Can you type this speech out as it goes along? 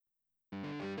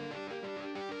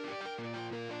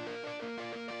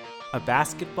A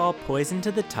basketball poisoned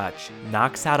to the touch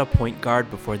knocks out a point guard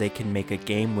before they can make a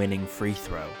game-winning free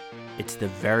throw. It's the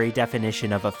very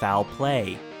definition of a foul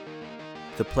play.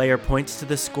 The player points to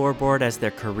the scoreboard as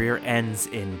their career ends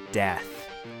in death.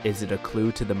 Is it a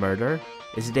clue to the murder?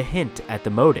 Is it a hint at the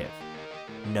motive?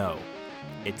 No.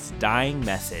 It's Dying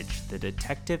Message, the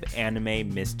detective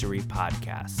anime mystery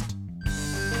podcast.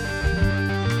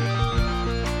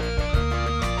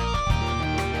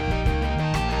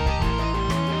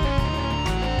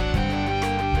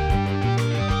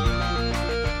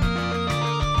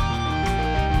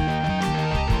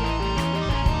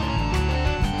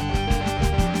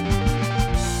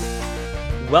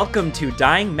 Welcome to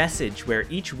Dying Message, where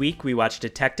each week we watch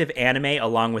detective anime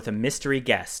along with a mystery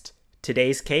guest.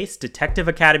 Today's case, Detective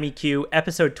Academy Q,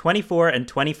 episode 24 and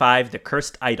 25, The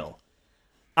Cursed Idol.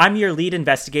 I'm your lead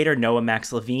investigator, Noah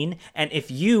Max Levine, and if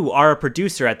you are a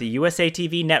producer at the USA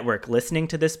TV network listening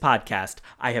to this podcast,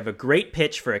 I have a great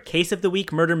pitch for a Case of the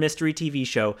Week murder mystery TV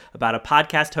show about a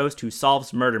podcast host who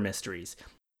solves murder mysteries.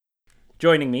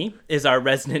 Joining me is our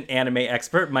resident anime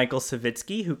expert, Michael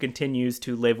Savitsky, who continues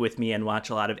to live with me and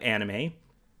watch a lot of anime.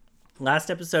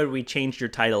 Last episode, we changed your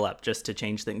title up just to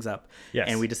change things up. Yes.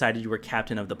 And we decided you were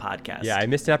captain of the podcast. Yeah, I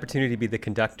missed an opportunity to be the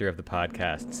conductor of the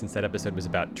podcast since that episode was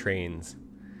about trains.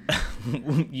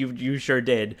 You sure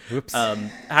did. Oops.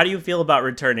 How do you feel about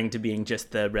returning to being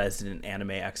just the resident anime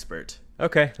expert?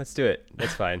 Okay, let's do it.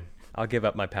 That's fine. I'll give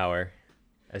up my power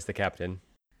as the captain.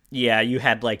 Yeah, you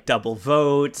had like double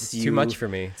votes. It's too much for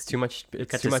me. It's too much.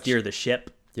 It's too much. Steer the ship.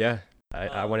 Yeah,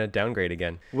 I want to downgrade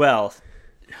again. Well,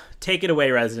 take it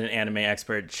away, resident anime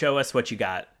expert. Show us what you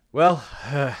got. Well,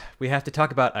 we have to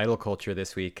talk about idol culture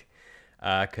this week,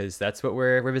 because that's what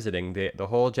we're visiting, the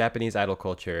whole Japanese idol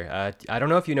culture. I don't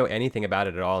know if you know anything about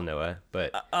it at all, Noah,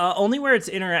 but only where it's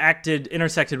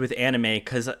intersected with anime,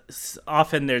 because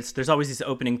often there's always these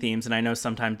opening themes, and I know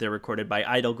sometimes they're recorded by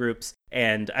idol groups,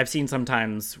 and I've seen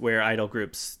sometimes where idol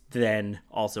groups then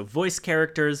also voice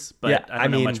characters, but yeah, I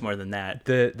don't know much more than that.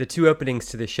 The two openings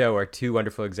to the show are two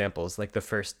wonderful examples. Like the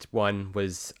first one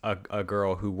was a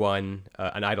girl who won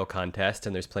an idol contest,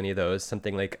 and there's plenty of those.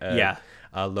 Something like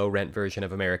a low rent version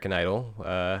of American Idol,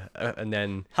 and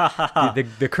then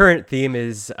the current theme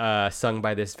is sung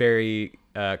by this very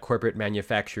corporate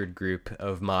manufactured group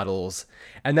of models,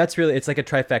 and that's really, it's like a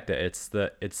trifecta. It's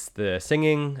the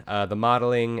singing, the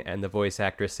modeling, and the voice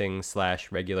actressing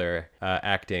 / regular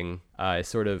acting. Is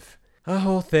sort of a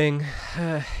whole thing.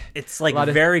 It's like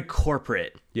very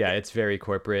corporate. Yeah, it's very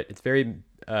corporate. It's very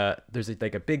there's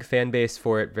like a big fan base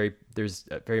for it. There's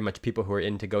very much people who are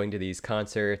into going to these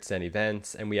concerts and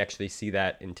events, and we actually see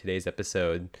that in today's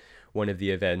episode. One of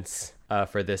the events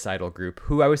for this idol group,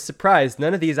 who I was surprised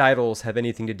none of these idols have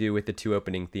anything to do with the two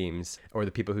opening themes or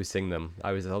the people who sing them.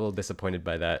 I was a little disappointed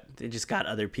by that. They just got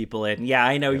other people in. Yeah,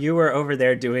 I know. Yep. You were over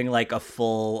there doing like a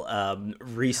full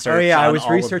research. Oh yeah, on I was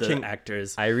all researching of the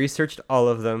actors. I researched all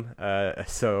of them,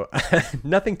 so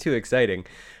nothing too exciting.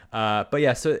 But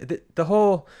yeah, so the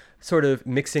whole sort of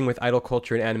mixing with idol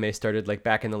culture and anime started like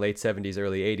back in the late 70s,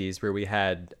 early 80s, where we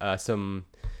had some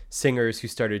singers who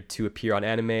started to appear on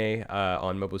anime,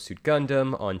 on Mobile Suit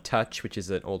Gundam, on Touch, which is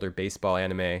an older baseball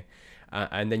anime.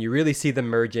 And then you really see them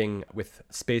merging with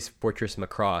Space Fortress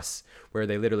Macross, where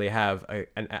they literally have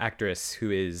an actress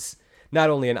who is not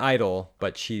only an idol,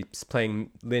 but she's playing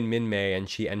Lin Min-mei, and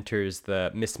she enters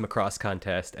the Miss Macross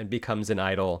contest and becomes an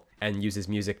idol and uses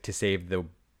music to save the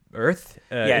Earth.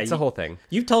 It's a whole thing.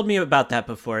 You've told me about that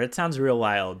before. It sounds real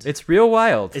wild. It's real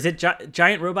wild. Is it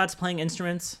giant robots playing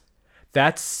instruments?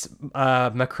 That's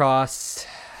Macross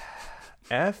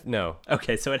F? No.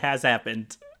 Okay, so it has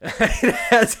happened. It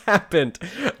has happened.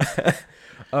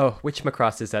 Oh, which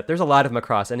Macross is that? There's a lot of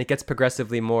Macross, and it gets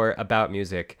progressively more about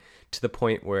music to the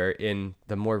point where in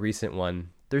the more recent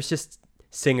one, there's just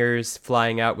singers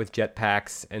flying out with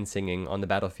jetpacks and singing on the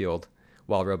battlefield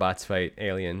while robots fight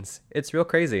aliens. It's real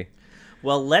crazy.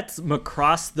 Well, let's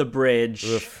Macross the bridge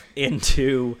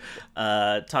into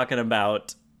talking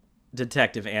about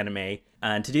detective anime.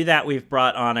 And to do that, we've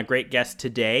brought on a great guest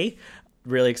today.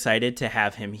 Really excited to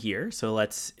have him here, so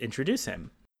let's introduce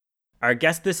him. Our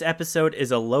guest this episode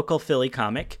is a local Philly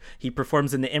comic. He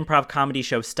performs in the improv comedy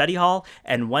show Study Hall,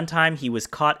 and one time he was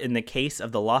caught in the case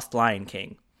of the Lost Lion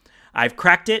King. I've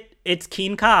cracked it. It's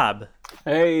Keen Cobb.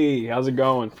 Hey, how's it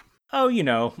going? Oh, you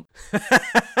know.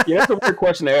 Yeah, that's a weird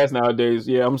question to ask nowadays.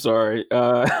 Yeah, I'm sorry.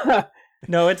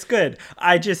 No, it's good.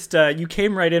 I just, you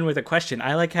came right in with a question.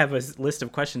 I like have a list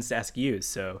of questions to ask you,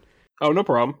 so. Oh, no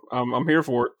problem. I'm here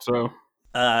for it, so.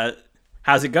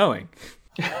 How's it going?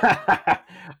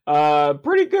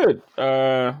 Pretty good.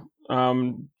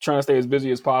 Trying to stay as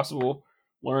busy as possible.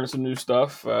 learning some new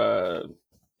stuff.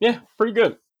 Yeah, pretty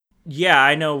good. Yeah,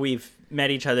 I know we've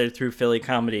met each other through Philly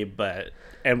comedy,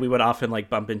 and we would often like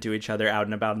bump into each other out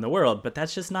and about in the world, but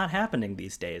that's just not happening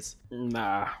these days.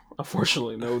 Nah,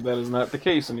 unfortunately, no, that is not the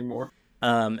case anymore.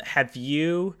 Have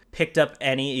you picked up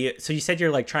any? So you said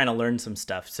you're like trying to learn some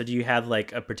stuff. So do you have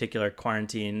like a particular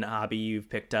quarantine hobby you've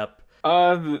picked up?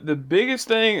 The biggest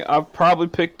thing I've probably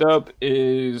picked up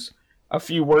is a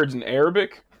few words in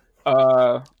Arabic.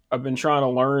 I've been trying to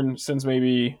learn since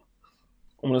maybe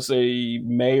I'm gonna say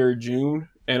May or June,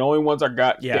 and only ones I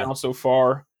got down so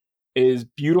far is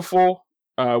beautiful,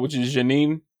 which is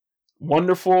Janine.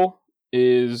 Wonderful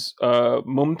is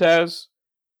Mumtaz,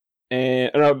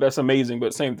 and that's amazing,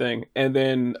 but same thing. And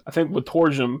then I think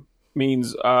Watorjum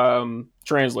means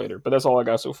translator, but that's all I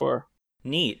got so far.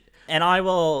 Neat. And I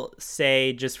will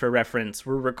say, just for reference,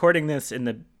 we're recording this in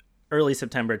the early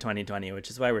September 2020, which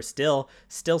is why we're still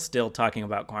talking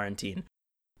about quarantine.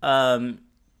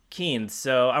 Keen,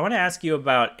 so I want to ask you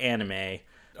about anime.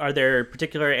 Are there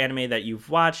particular anime that you've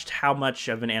watched? How much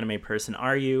of an anime person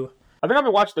are you? I think I've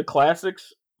been watching the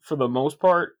classics for the most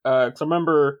part. Because I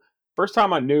remember first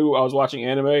time I knew I was watching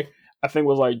anime, I think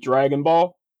was like Dragon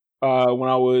Ball when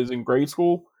I was in grade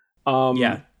school.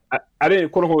 I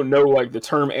didn't quote unquote know like the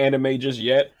term anime just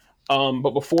yet.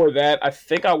 But before that, I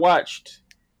think I watched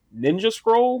Ninja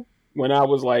Scroll when I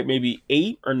was like maybe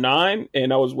 8 or 9,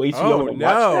 and I was way too young to watch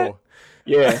that.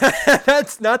 Yeah,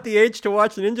 that's not the age to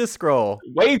watch Ninja Scroll.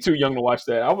 Way too young to watch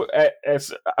that.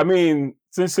 I mean,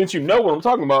 since you know what I'm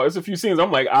talking about, it's a few scenes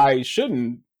I'm like, I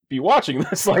shouldn't be watching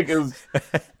this. Like,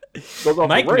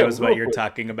 Mike knows what you're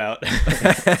talking about.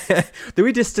 Did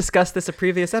we just discuss this a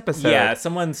previous episode? Yeah,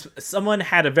 someone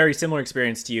had a very similar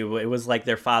experience to you. It was like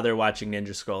their father watching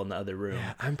Ninja Scroll in the other room.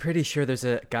 I'm pretty sure there's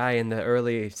a guy in the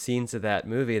early scenes of that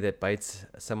movie that bites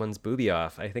someone's boobie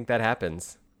off. I think that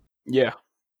happens. Yeah.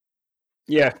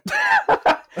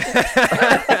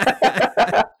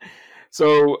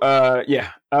 So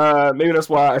maybe that's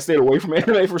why I stayed away from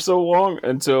anime for so long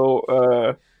until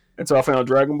I found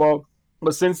Dragon Ball.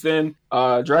 But since then,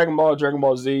 Dragon Ball, Dragon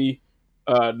Ball Z,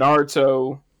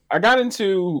 Naruto. I got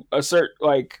into a certain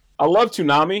I love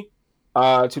Toonami.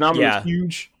 Toonami was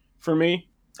huge for me.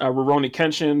 Rurouni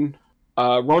Kenshin,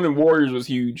 Ronin Warriors was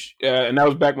huge, and that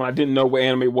was back when I didn't know what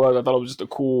anime was. I thought it was just a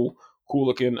cool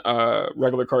looking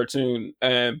regular cartoon.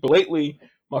 But lately,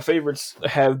 my favorites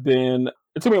have been.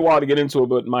 It took me a while to get into it,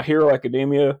 but My Hero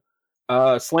Academia,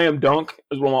 Slam Dunk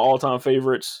is one of my all-time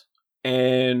favorites,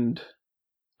 and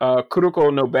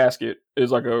Kuroko no Basket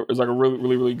is like a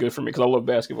really good for me because I love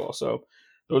basketball. So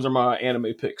those are my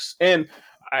anime picks. And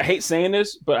I hate saying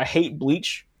this, but I hate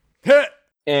Bleach.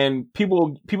 And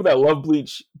people that love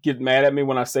Bleach get mad at me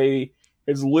when I say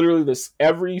it's literally this.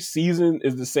 Every season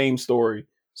is the same story.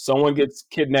 Someone gets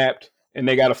kidnapped and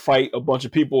they got to fight a bunch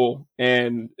of people,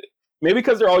 and maybe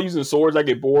because they're all using swords, I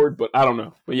get bored. But I don't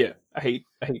know. But yeah, I hate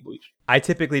Bleach. I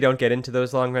typically don't get into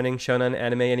those long-running shonen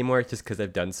anime anymore just because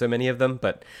I've done so many of them.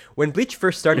 But when Bleach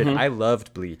first started, I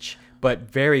loved Bleach. But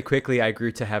very quickly, I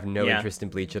grew to have no interest in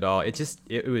Bleach at all.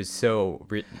 It was so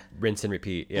rinse and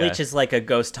repeat. Yeah. Bleach is like a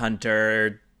ghost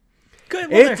hunter.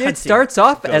 It starts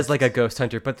off as like a ghost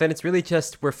hunter, but then it's really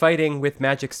just we're fighting with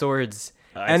magic swords.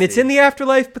 It's in the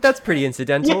afterlife, but that's pretty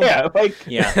incidental.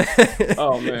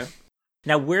 Oh, man.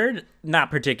 Now, we're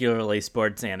not particularly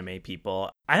sports anime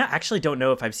people. I actually don't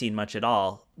know if I've seen much at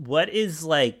all. What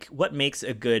makes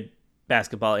a good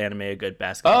basketball anime a good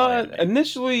basketball anime?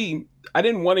 Initially, I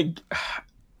didn't want to...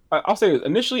 I'll say this.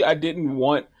 Initially, I didn't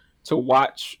want to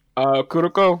watch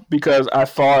Kuroko because I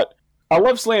thought... I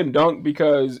love Slam Dunk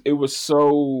because it was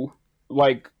so,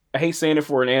 I hate saying it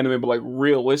for an anime, but,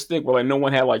 realistic, where, no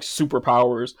one had,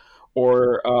 superpowers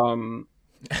or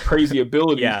crazy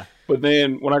abilities. Yeah. But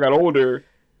then when I got older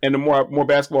and the more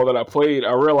basketball that I played,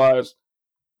 I realized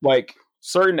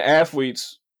certain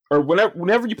athletes or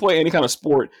whenever you play any kind of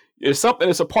sport, it's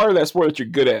a part of that sport that you're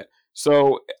good at.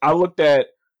 So I looked at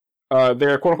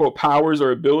their quote unquote powers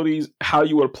or abilities, how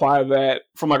you would apply that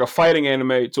from a fighting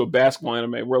anime to a basketball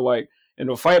anime, where in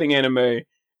a fighting anime,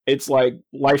 it's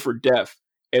life or death.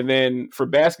 And then for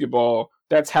basketball,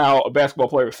 that's how a basketball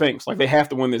player thinks. They have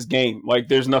to win this game.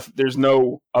 There's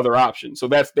no other option. So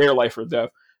that's their life or death.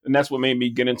 And that's what made me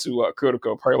get into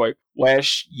Kuroko probably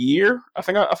last year. I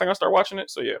think I started watching it.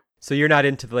 So yeah. So you're not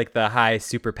into the high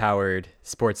super powered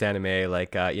sports anime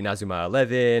like Inazuma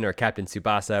 11 or Captain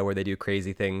Tsubasa where they do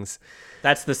crazy things.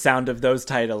 That's the sound of those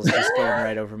titles just going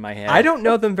right over my head. I don't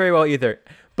know them very well either.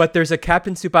 But there's a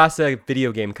Captain Tsubasa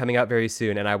video game coming out very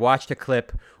soon, and I watched a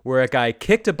clip where a guy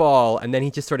kicked a ball, and then he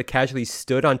just sort of casually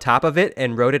stood on top of it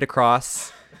and rode it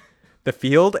across the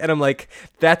field, and I'm like,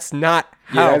 that's not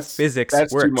how physics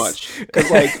that's works. Too much.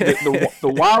 Because like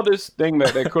the wildest thing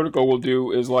that Kuroko will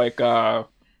do is like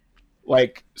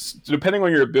depending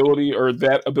on your ability or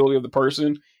that ability of the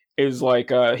person is like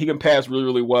he can pass really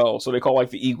really well, so they call it, like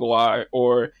the eagle eye,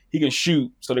 or he can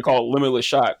shoot, so they call it limitless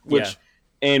shot, which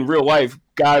in real life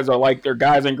guys are like, their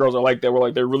guys and girls are like that, where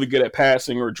like they're really good at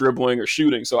passing or dribbling or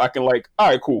shooting, so I can like, all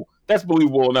right, cool, that's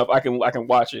believable enough, I can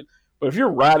watch it. But if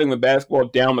you're riding the basketball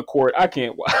down the court, I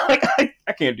can't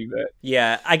I can't do that.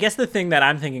 Yeah, I guess the thing that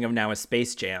I'm thinking of now is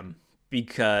Space Jam,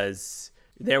 because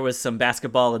there was some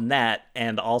basketball in that,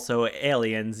 and also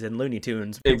aliens and Looney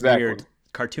Tunes with weird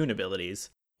cartoon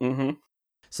abilities. Mm-hmm.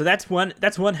 So that's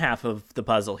one half of the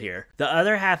puzzle here. The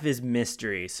other half is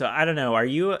mystery. So I don't know, are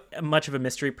you much of a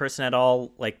mystery person at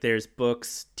all? Like there's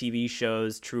books, TV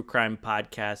shows, true crime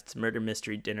podcasts, murder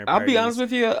mystery dinner parties. I'll be honest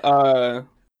with you,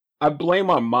 I blame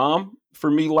my mom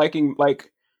for me liking,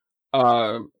 like,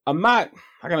 I'm not,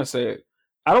 how can I say it?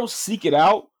 I don't seek it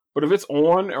out, but if it's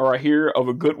on or I hear of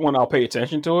a good one, I'll pay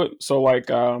attention to it. So like,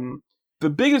 the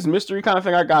biggest mystery kind of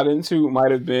thing I got into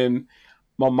might have been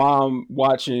my mom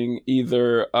watching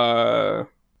either, what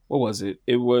was it?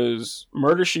 It was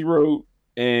Murder, She Wrote,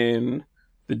 and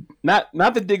not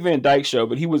the Dick Van Dyke Show,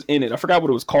 but he was in it. I forgot what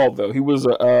it was called though. He was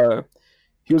a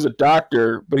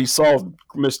doctor, but he solved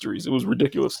mysteries. It was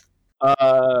ridiculous.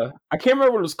 I can't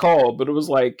remember what it was called, but it was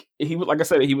like, he was, like I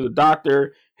said, he was a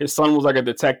doctor. His son was like a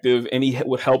detective, and he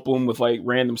would help him with like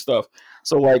random stuff.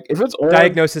 So like, if it's on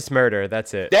Diagnosis Murder,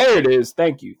 that's it. There it is.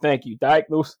 Thank you.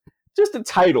 Diagnosis. Just the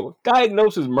title.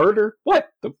 Diagnosis Murder. What?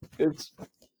 It's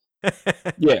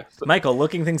yeah. Michael,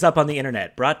 looking things up on the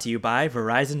internet, brought to you by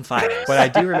Verizon Fios. But I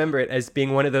do remember it as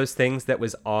being one of those things that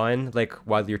was on, like,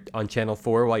 while you're on Channel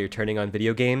 4 while you're turning on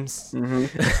video games.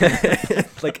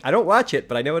 Mm-hmm. Like, I don't watch it,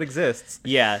 but I know it exists.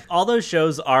 Yeah, all those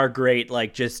shows are great,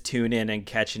 like, just tune in and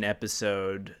catch an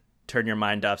episode, turn your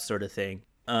mind off sort of thing.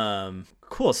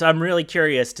 Cool. So I'm really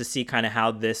curious to see kind of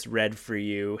how this read for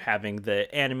you, having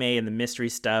the anime and the mystery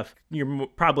stuff. You're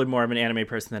probably more of an anime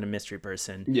person than a mystery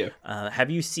person. Yeah. Have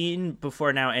you seen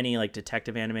before now any like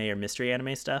detective anime or mystery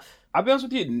anime stuff? I'll be honest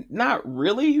with you, not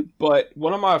really, but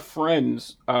one of my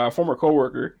friends, former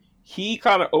coworker, he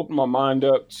kind of opened my mind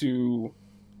up to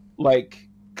like,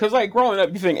 because like growing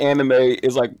up, you think anime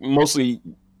is like mostly,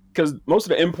 because most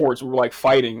of the imports were like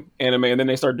fighting anime, and then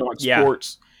they started doing like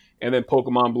sports. And then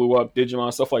Pokemon blew up,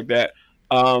 Digimon, stuff like that.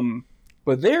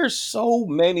 But there's so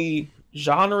many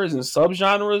genres and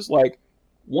subgenres. Like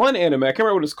one anime, I can't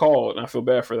remember what it's called, and I feel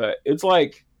bad for that. It's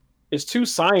like, it's two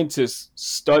scientists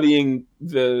studying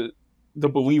the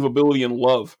believability in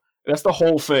love. That's the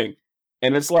whole thing.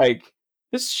 And it's like,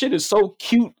 this shit is so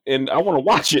cute, and I want to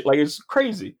watch it. Like, it's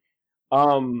crazy.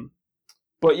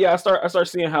 But yeah, I start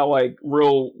seeing how like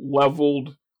real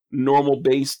leveled, normal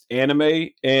based anime,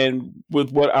 and with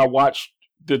what I watched,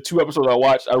 the 2 episodes I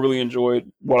watched, I really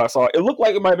enjoyed what I saw. It looked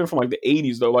like it might have been from like the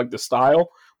 80s though, like the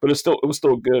style, but it was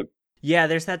still good. Yeah,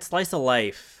 there's that slice of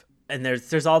life, and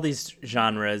there's all these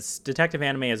genres. Detective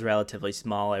anime is relatively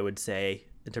small, I would say,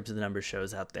 in terms of the number of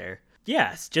shows out there.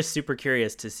 Yeah, it's just super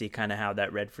curious to see kind of how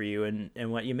that read for you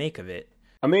and what you make of it.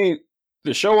 I mean,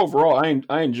 the show overall,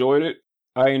 I enjoyed it.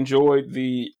 I enjoyed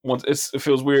it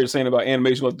feels weird saying about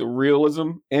animation, like the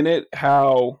realism in it,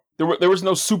 how there was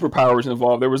no superpowers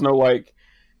involved. There was no like,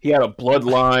 he had a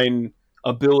bloodline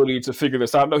ability to figure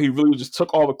this out. No, he really just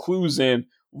took all the clues in,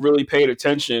 really paid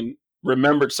attention,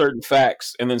 remembered certain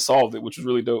facts, and then solved it, which was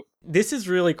really dope. This is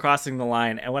really crossing the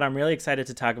line, and what I'm really excited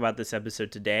to talk about this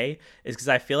episode today is because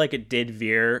I feel like it did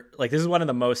veer, like this is one of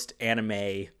the most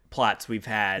anime plots we've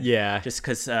had. Yeah. Just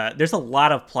because there's a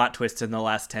lot of plot twists in the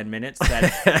last 10 minutes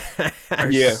that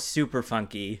are super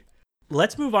funky.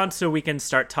 Let's move on so we can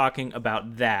start talking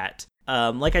about that.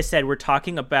 Like I said, we're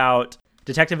talking about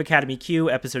Detective Academy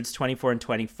Q, episodes 24 and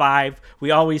 25.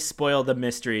 We always spoil the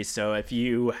mystery, so if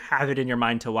you have it in your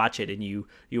mind to watch it and you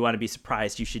want to be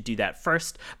surprised, you should do that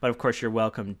first. But of course, you're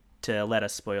welcome to let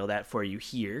us spoil that for you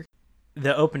here.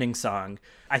 The opening song,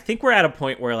 I think we're at a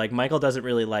point where like Michael doesn't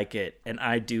really like it and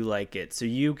I do like it, so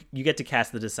you get to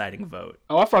cast the deciding vote.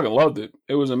 Oh, I fucking loved it.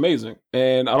 It was amazing,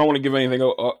 and I don't want to give anything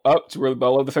up to it, but I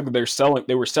love the fact that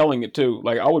they were selling it too.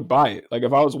 Like I would buy it. Like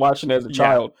if I was watching it as a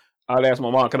child, I'd ask my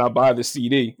mom, can I buy this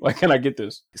CD? Like, can I get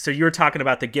this? So you were talking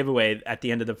about the giveaway at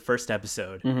the end of the first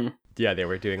episode. Mm-hmm. Yeah, they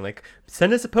were doing like,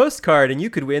 send us a postcard and you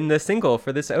could win the single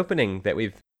for this opening that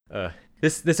we've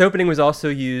This opening was also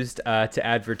used to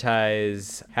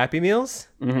advertise Happy Meals.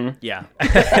 Mm-hmm. Yeah.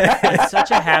 It's such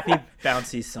a happy,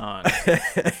 bouncy song.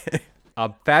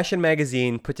 A fashion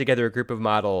magazine put together a group of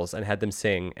models and had them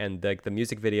sing, and the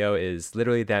music video is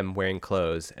literally them wearing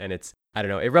clothes, and it's I don't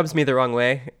know. It rubs me the wrong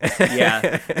way.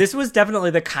 Yeah, this was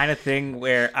definitely the kind of thing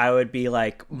where I would be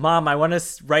like, Mom, I want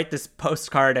to write this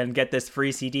postcard and get this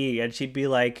free CD. And she'd be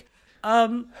like,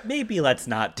 maybe let's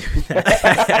not do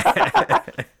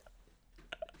that.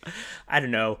 I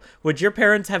don't know. Would your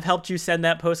parents have helped you send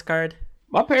that postcard?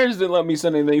 My parents didn't let me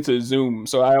send anything to Zoom,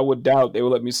 so I would doubt they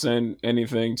would let me send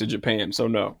anything to Japan. So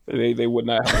no, they would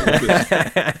not help me with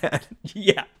this.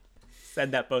 Yeah.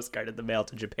 Send that postcard in the mail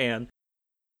to Japan.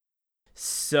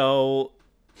 So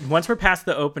once we're past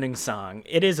the opening song,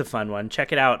 it is a fun one.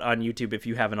 Check it out on YouTube if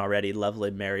you haven't already.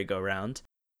 Lovely merry-go-round.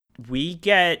 We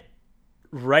get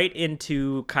right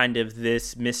into kind of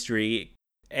this mystery.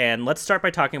 And let's start by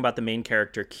talking about the main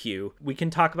character, Q. We can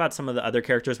talk about some of the other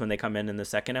characters when they come in the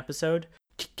second episode.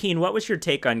 Keen, what was your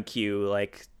take on Q,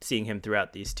 like seeing him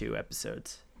throughout these 2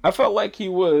 episodes? I felt like he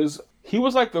was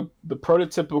like the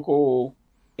prototypical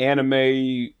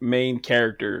anime main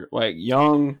character, like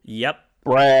young, Yep.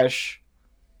 brash,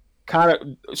 kind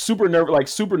of super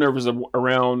nervous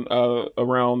around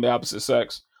the opposite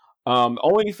sex.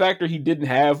 Only factor he didn't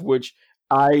have, which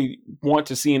I want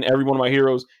to see in every one of my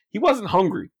heroes, he wasn't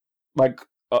hungry. Like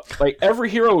every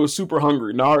hero was super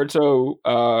hungry. Naruto,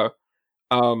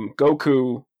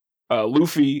 Goku,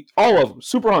 Luffy, all of them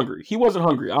super hungry. He wasn't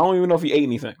hungry. I don't even know if he ate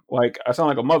anything. Like, I sound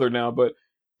like a mother now, but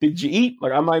did you eat?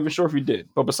 Like, I'm not even sure if he did.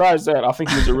 But besides that, I think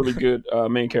he was a really good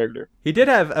main character. He did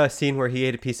have a scene where he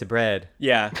ate a piece of bread.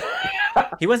 Yeah.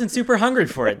 He wasn't super hungry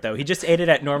for it, though. He just ate it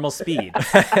at normal speed.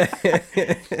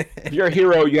 If you're a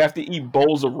hero, you have to eat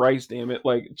bowls of rice, damn it.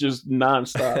 Like, just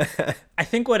nonstop. I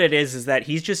think what it is that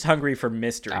he's just hungry for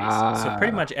mysteries. So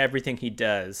pretty much everything he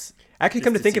does. Actually,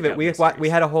 come to think of it, we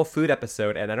mysteries. had a whole food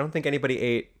episode, and I don't think anybody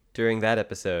ate during that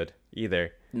episode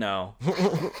either. No.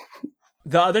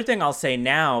 The other thing I'll say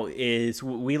now is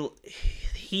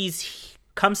he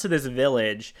comes to this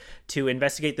village to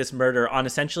investigate this murder on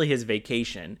essentially his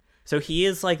vacation. So he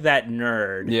is like that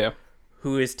nerd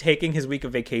who is taking his week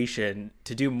of vacation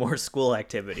to do more school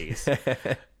activities,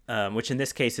 which in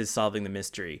this case is solving the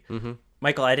mystery. Mm-hmm.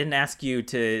 Michael, I didn't ask you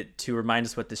to remind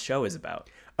us what this show is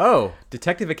about. Oh,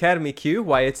 Detective Academy Q.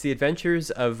 Why, it's the adventures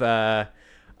of a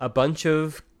bunch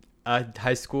of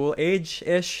high school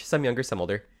age-ish, some younger, some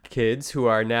older, kids who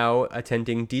are now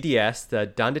attending DDS, the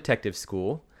Dawn Detective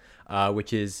School,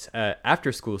 which is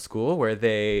after-school school where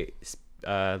they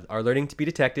are learning to be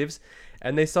detectives,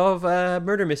 and they solve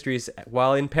murder mysteries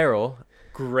while in peril.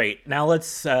 Great. Now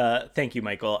let's thank you,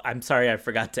 Michael. I'm sorry I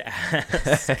forgot to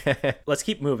ask. Let's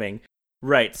keep moving.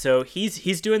 Right. So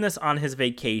he's doing this on his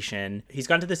vacation. He's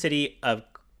gone to the city of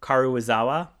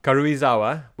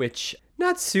Karuizawa, which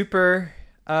not super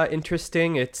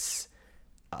interesting. It's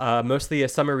mostly a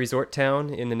summer resort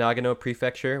town in the Nagano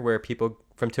prefecture where people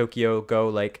from Tokyo go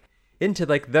like into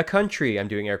like the country. I'm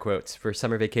doing air quotes for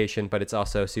summer vacation, but it's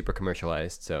also super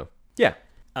commercialized. So yeah.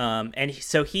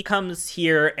 So he comes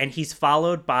here and he's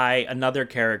followed by another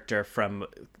character from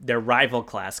their rival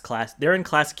class. They're in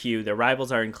class Q. Their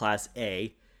rivals are in class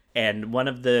A. And one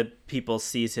of the people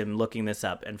sees him looking this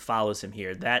up and follows him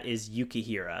here. That is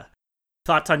Yukihira.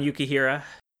 Thoughts on Yukihira?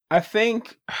 I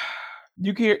think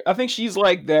she's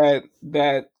like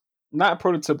that not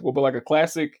prototypical, but like a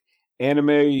classic anime.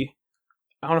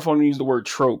 I don't know if I want to use the word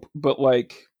trope, but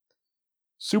like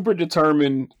super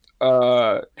determined,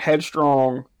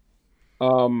 headstrong,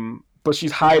 but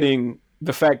she's hiding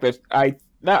the fact that I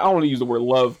don't want to use the word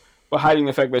love, but hiding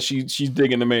the fact that she's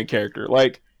digging the main character.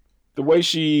 Like the way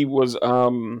she was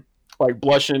like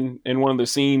blushing in one of the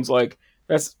scenes, like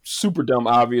that's super dumb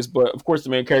obvious, but of course the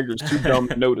main character is too dumb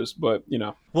to notice, but you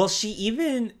know. Well, she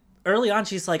even early on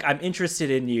she's like, I'm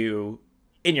interested in you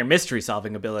in your mystery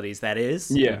solving abilities, that is.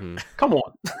 Yeah. Mm-hmm. Come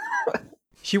on.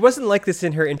 She wasn't like this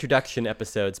in her introduction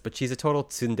episodes, but she's a total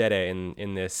tsundere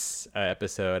in this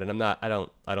episode, and I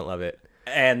don't love it.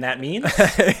 And that means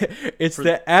it's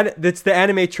the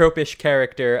anime tropish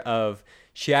character of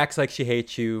she acts like she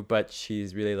hates you, but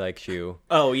she's really likes you.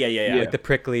 Oh yeah. Like the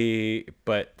prickly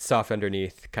but soft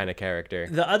underneath kind of character.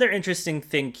 The other interesting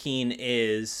thing, Keen,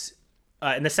 is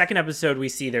in the second episode we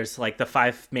see there's like the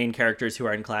 5 main characters who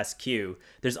are in class Q.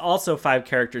 There's also 5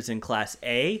 characters in class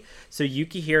A. So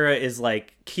Yukihira is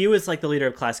like, Q is like the leader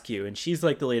of class Q, and she's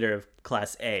like the leader of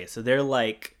class A. So they're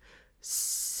like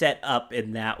set up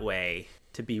in that way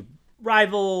to be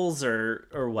rivals or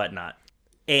whatnot.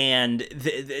 And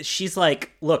she's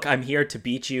like, look, I'm here to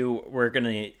beat you.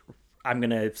 I'm going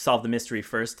to solve the mystery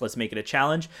first. Let's make it a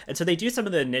challenge. And so they do some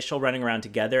of the initial running around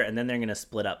together, and then they're going to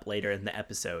split up later in the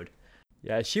episode.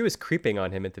 Yeah, she was creeping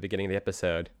on him at the beginning of the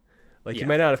episode. Like, you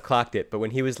might not have clocked it, but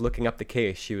when he was looking up the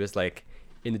case, she was like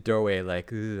in the doorway,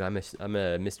 like, ooh, I'm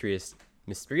a mysterious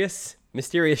mysterious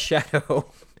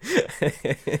shadow.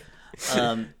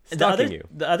 Stalking you.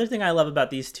 The other thing I love about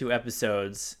these two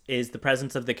episodes is the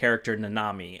presence of the character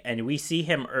Nanami, and we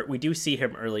do see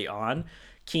him early on.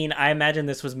 Keen, I imagine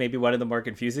this was maybe one of the more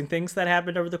confusing things that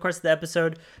happened over the course of the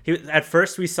episode. At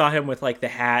first we saw him with like the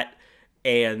hat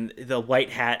and the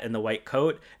white hat and the white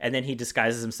coat, and then he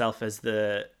disguises himself as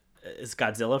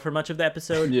Godzilla for much of the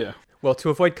episode. Yeah. Well,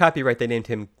 to avoid copyright, they named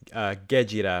him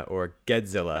Gejira or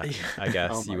Godzilla, I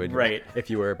guess you would, right, if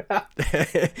you were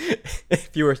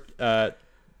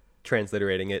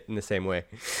transliterating it in the same way.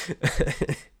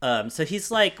 So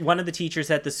he's like one of the teachers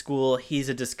at the school. He's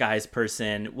a disguised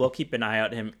person. We'll keep an eye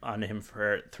out on him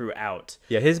throughout.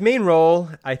 Yeah, his main role,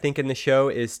 I think, in the show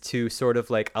is to sort of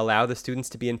like allow the students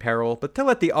to be in peril, but to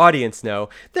let the audience know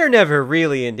they're never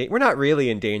really we're not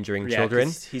really endangering children.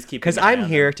 He's keeping because I'm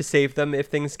here to save them if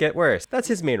things get worse. That's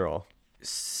his main role.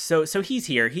 So he's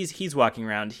here. He's walking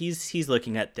around. He's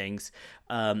looking at things.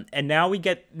 And now we're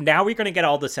going to get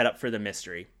all the setup for the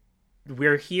mystery.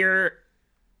 We're here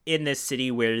in this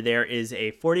city where there is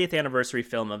a 40th anniversary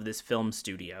film of this film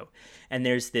studio, and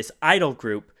there's this idol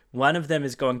group. One of them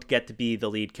is going to get to be the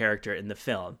lead character in the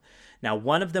film. Now,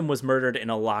 one of them was murdered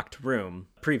in a locked room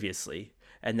previously,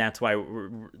 and that's why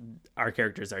our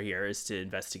characters are here, is to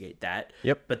investigate that.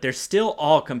 Yep. But they're still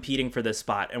all competing for this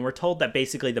spot, and we're told that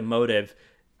basically the motive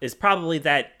is probably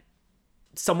that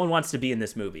someone wants to be in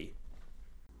this movie.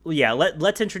 Yeah,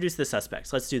 let's introduce the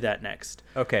suspects. Let's do that next.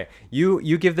 Okay,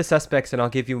 you give the suspects, and I'll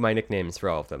give you my nicknames for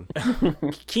all of them.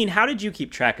 Keen, how did you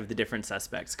keep track of the different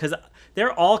suspects? Because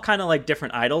they're all kind of like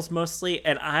different idols mostly,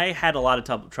 and I had a lot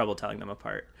of trouble telling them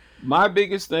apart. My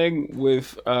biggest thing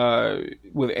with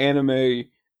anime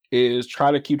is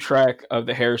try to keep track of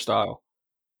the hairstyle,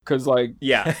 because like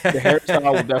the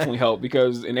hairstyle will definitely help.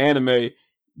 Because in anime,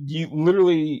 you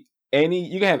literally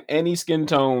you can have any skin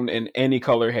tone and any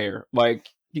color hair. Like,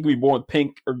 you can be born with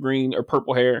pink or green or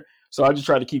purple hair. So I just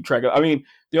try to keep track of. I mean,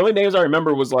 the only names I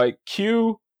remember was like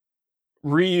Q,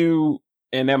 Ryu,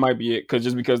 and that might be it.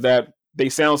 Because that they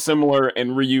sound similar,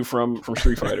 and Ryu from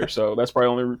Street Fighter. So that's probably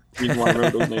the only reason why I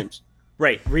remember those names.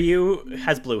 Right. Ryu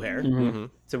has blue hair. Mm-hmm.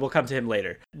 So we'll come to him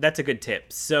later. That's a good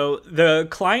tip. So the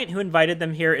client who invited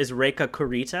them here is Reika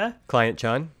Kurita. Client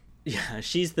John. Yeah,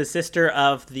 she's the sister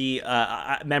of the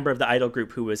member of the idol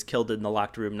group who was killed in the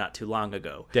locked room not too long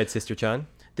ago. Dead Sister Chan.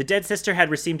 The dead sister had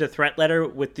received a threat letter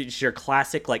with your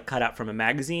classic, like, cut out from a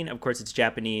magazine. Of course, it's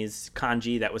Japanese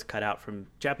kanji that was cut out from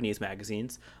Japanese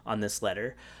magazines on this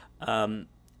letter. And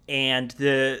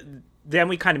then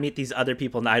we kind of meet these other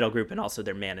people in the idol group and also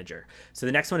their manager. So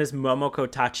the next one is Momoko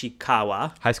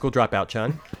Tachikawa. High school dropout,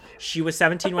 Chan. She was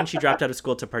 17 when she dropped out of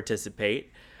school to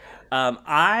participate.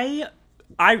 I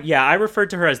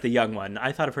referred to her as the young one.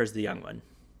 I thought of her as the young one.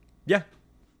 Yeah.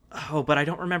 Oh, but I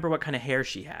don't remember what kind of hair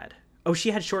she had. Oh,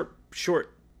 she had short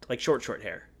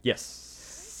hair.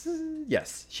 Yes.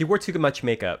 Yes. She wore too much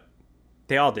makeup.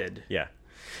 They all did. Yeah.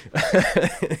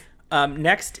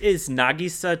 Next is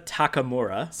Nagisa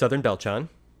Takamura. Southern Belle-chan.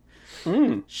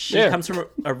 She comes from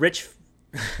a rich...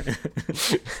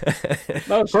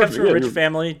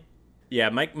 family. Yeah,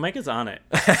 Mike is on it.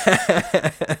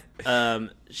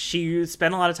 She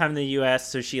spent a lot of time in the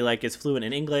U.S., so she is fluent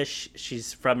in English.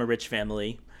 She's from a rich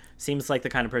family. Seems like the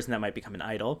kind of person that might become an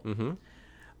idol. Mm-hmm.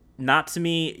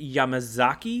 Natsumi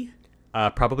Yamazaki.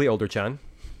 Probably older Chan.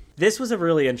 This was a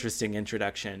really interesting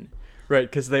introduction. Right,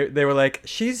 because they were like,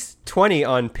 she's 20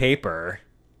 on paper.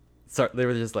 So they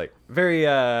were just like very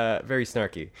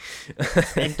snarky.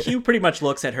 And Q pretty much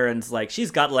looks at her and is like, she's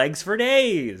got legs for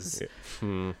days.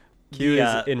 Q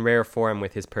is in rare form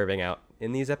with his perving out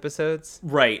in these episodes.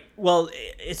 Right. Well,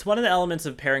 it's one of the elements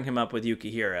of pairing him up with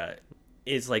Yukihira.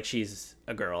 Is like she's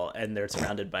a girl and they're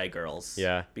surrounded by girls.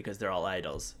 Yeah. Because they're all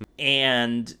idols.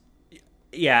 And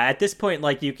yeah, at this point,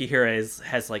 Yukihira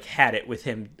has had it with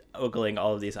him ogling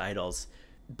all of these idols.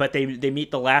 But they meet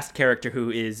the last character,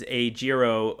 who is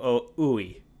Eijiro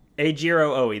Oi.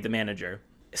 Eijiro Oi, the manager.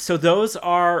 So those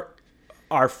are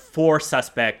our 4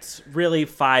 suspects, really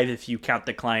 5 if you count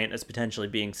the client as potentially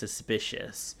being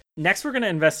suspicious. Next, we're going to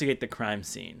investigate the crime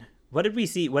scene. What did we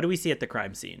see? What do we see at the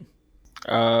crime scene?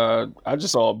 I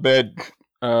just saw a bed,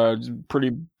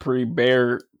 pretty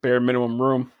bare minimum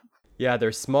room. Yeah,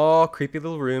 they're small, creepy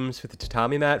little rooms with the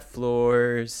tatami mat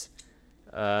floors.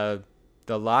 The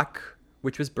lock,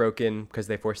 which was broken because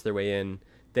they forced their way in,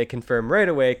 they confirm right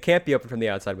away can't be opened from the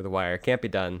outside with a wire, can't be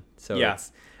done. So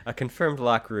It's a confirmed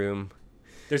lock room.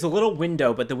 There's a little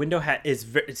window, but the window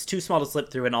it's too small to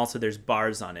slip through, and also there's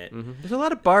bars on it. Mm-hmm. There's a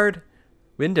lot of barred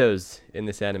windows in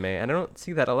this anime, and I don't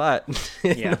see that a lot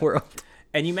in the world.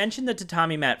 And you mentioned the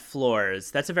tatami mat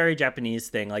floors. That's a very Japanese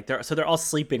thing. Like they're all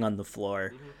sleeping on the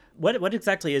floor. What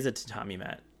exactly is a tatami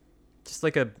mat? Just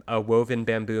like a woven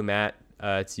bamboo mat.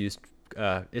 It's used.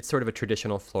 It's sort of a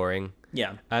traditional flooring.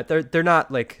 Yeah. They're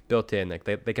not like built in. Like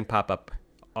they can pop up,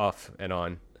 off and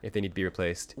on if they need to be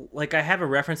replaced. Like I have a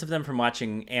reference of them from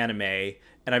watching anime,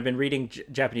 and I've been reading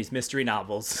Japanese mystery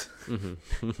novels.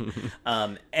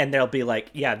 And they'll be like,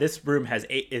 yeah, this room has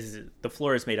the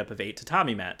floor is made up of 8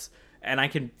 tatami mats. And I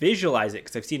can visualize it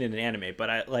because I've seen it in anime, but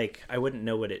I wouldn't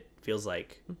know what it feels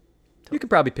like. You could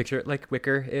probably picture it like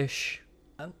wicker-ish.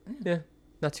 Yeah,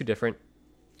 not too different.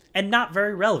 And not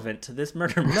very relevant to this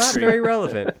murder mystery. Not very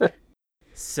relevant.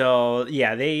 So,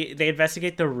 yeah, they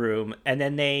investigate the room, and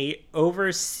then they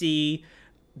oversee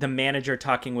the manager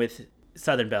talking with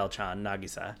Southern Belle-chan,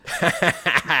 Nagisa.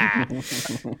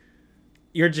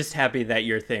 You're just happy that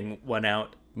your thing won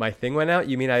out. My thing went out?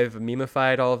 You mean I've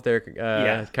memified all of their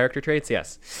character traits?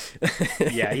 Yes.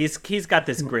 Yeah, he's got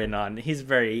this grin on. He's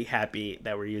very happy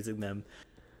that we're using them.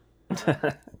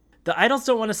 The idols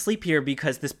don't want to sleep here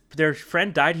because their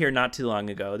friend died here not too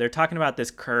long ago. They're talking about this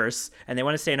curse, and they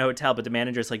want to stay in a hotel, but the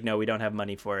manager's like, no, we don't have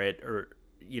money for it, or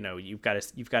you've got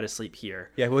to sleep here.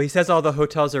 Yeah, well, he says all the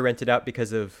hotels are rented out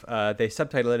because of they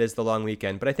subtitle it as the long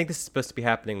weekend, but I think this is supposed to be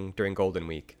happening during Golden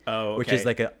Week. Oh, okay. Which is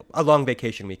like a long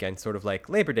vacation weekend, sort of like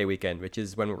Labor Day weekend, which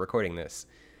is when we're recording this.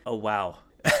 Oh, wow.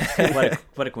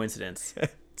 What a coincidence.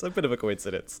 It's a bit of a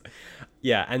coincidence.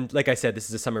 Yeah, and like I said, this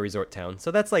is a summer resort town, so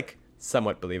that's like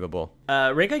somewhat believable.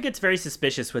 Reika gets very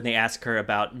suspicious when they ask her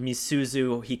about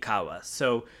Misuzu Hikawa.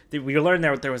 So we learned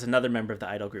there was another member of the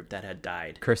idol group that had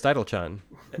died. Cursed Idol-chan.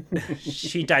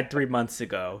 She died 3 months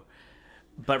ago,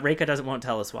 but Reika won't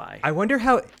tell us why. I wonder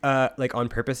how like on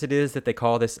purpose it is that they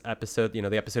call this episode,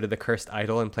 the episode of the Cursed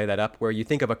Idol, and play that up, where you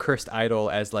think of a cursed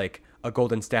idol as like a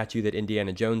golden statue that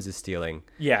Indiana Jones is stealing.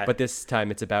 Yeah. But this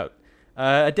time it's about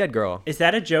a dead girl. Is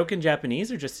that a joke in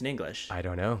Japanese or just in English? I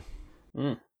don't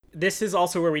know. This is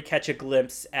also where we catch a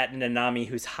glimpse at Nanami,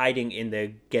 who's hiding in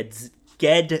the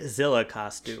Godzilla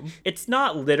costume. It's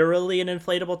not literally an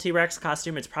inflatable T-Rex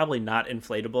costume. It's probably not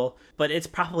inflatable, but it's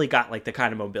probably got like the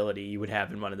kind of mobility you would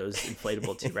have in one of those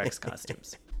inflatable T-Rex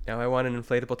costumes. Now I want an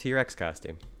inflatable T-Rex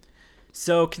costume.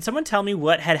 So can someone tell me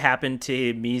what had happened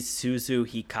to Misuzu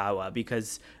Hikawa?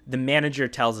 Because the manager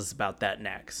tells us about that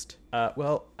next.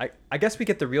 Well, I guess we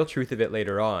get the real truth of it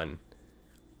later on.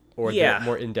 Or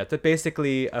more in-depth. But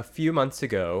basically, a few months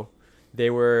ago, they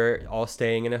were all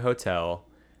staying in a hotel,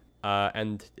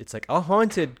 and it's like a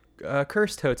haunted,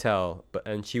 cursed hotel.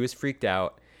 And she was freaked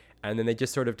out, and then they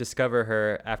just sort of discover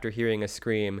her after hearing a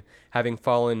scream, having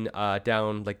fallen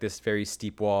down like this very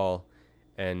steep wall,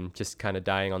 and just kind of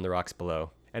dying on the rocks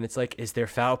below. And it's like, is there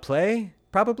foul play?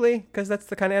 Probably, because that's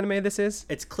the kind of anime this is.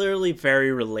 It's clearly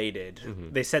very related.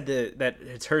 Mm-hmm. They said that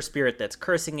it's her spirit that's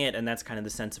cursing it, and that's kind of the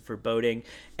sense of foreboding.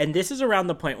 And this is around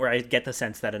the point where I get the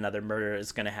sense that another murder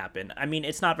is going to happen. I mean,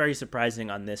 it's not very surprising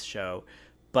on this show,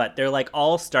 but they're like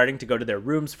all starting to go to their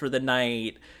rooms for the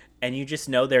night, and you just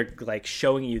know they're like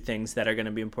showing you things that are going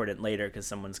to be important later because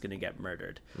someone's going to get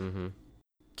murdered. Mm-hmm.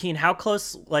 Keen, how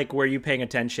close were you paying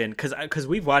attention? Because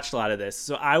we've watched a lot of this,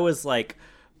 so I was like,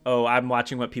 oh, I'm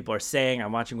watching what people are saying.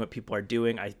 I'm watching what people are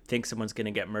doing. I think someone's going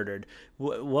to get murdered.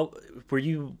 What were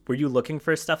you looking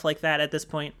for stuff like that at this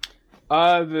point?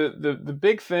 The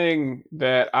big thing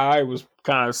that I was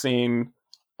kind of seeing,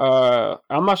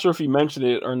 I'm not sure if he mentioned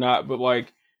it or not, but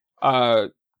like,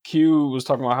 Q was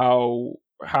talking about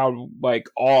how like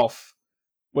off.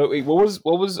 Wait, what was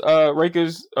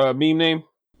Reika's meme name?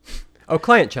 Oh,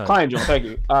 Client John. Client John, thank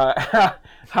you.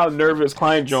 How nervous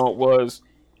Client John was.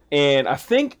 And I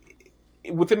think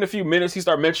within a few minutes he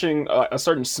started mentioning a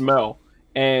certain smell,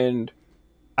 and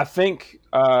I think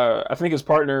his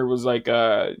partner was like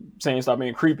saying stop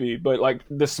being creepy, but like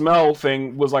the smell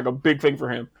thing was like a big thing for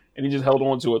him, and he just held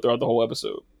on to it throughout the whole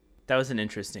episode. That was an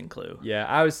interesting clue. Yeah,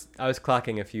 I was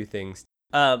clocking a few things.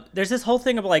 There's this whole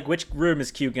thing of like which room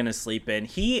is Q gonna sleep in.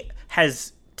 He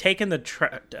has taken the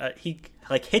truck. He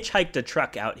like hitchhiked a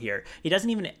truck out here. He doesn't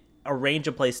even arrange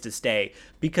a place to stay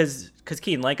because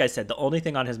Keen, like I said, the only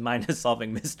thing on his mind is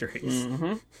solving mysteries.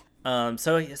 Mm-hmm.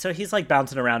 So he's like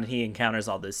bouncing around and he encounters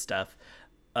all this stuff.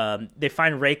 They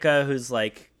find Reika, who's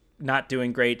like not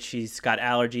doing great. She's got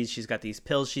allergies. She's got these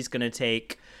pills she's gonna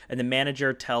take, and the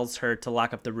manager tells her to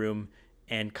lock up the room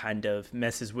and kind of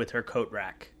messes with her coat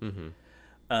rack. Mm-hmm.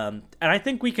 And I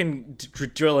think we can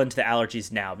drill into the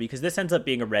allergies now because this ends up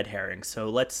being a red herring. So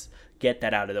let's get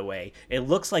that out of the way. It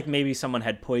looks like maybe someone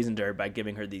had poisoned her by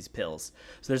giving her these pills.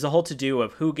 So there's a whole to-do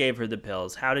of who gave her the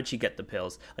pills, how did she get the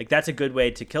pills. Like, that's a good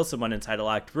way to kill someone inside a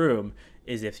locked room,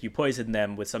 is if you poison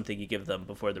them with something you give them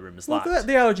before the room is locked. Well,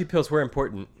 the allergy pills were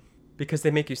important because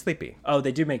they make you sleepy. Oh,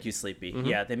 they do make you sleepy. Mm-hmm.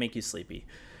 Yeah, they make you sleepy.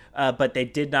 But they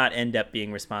did not end up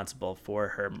being responsible for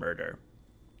her murder.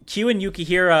 Q and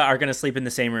Yukihira are going to sleep in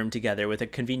the same room together with a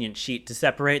convenient sheet to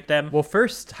separate them. Well,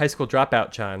 first, high school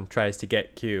dropout Chan tries to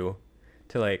get Q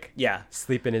to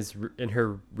sleep in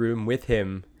her room with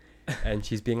him, and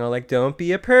she's being all like, "Don't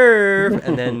be a perv."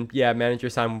 And then manager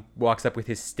San walks up with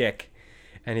his stick,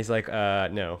 and he's like,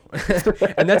 "No."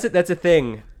 And that's a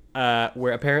thing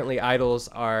where apparently idols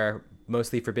are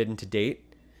mostly forbidden to date.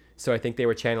 So I think they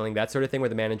were channeling that sort of thing where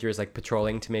the manager is like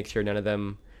patrolling to make sure none of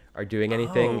them are doing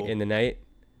anything in the night.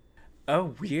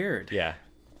 Oh, weird. Yeah.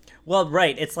 Well,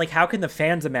 right. It's like, how can the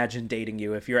fans imagine dating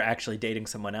you if you're actually dating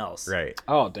someone else? Right.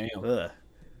 Oh, damn. Ugh.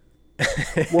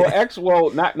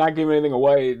 Not giving anything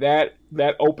away. That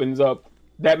opens up.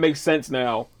 That makes sense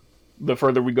now. The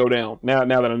further we go down, now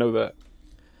that I know that,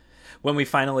 when we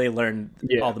finally learn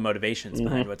all the motivations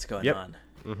behind what's going on,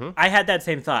 I had that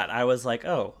same thought. I was like,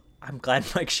 oh, I'm glad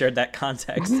Mike shared that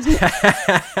context.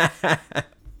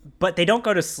 But they don't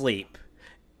go to sleep.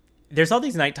 There's all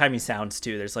these nighttime sounds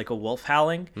too. There's like a wolf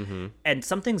howling, and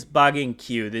something's bugging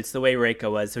Q. It's the way Reika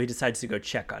was, so he decides to go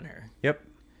check on her. Yep.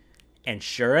 And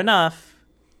sure enough,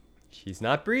 she's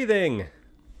not breathing.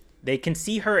 They can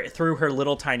see her through her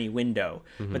little tiny window,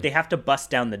 but they have to bust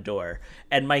down the door.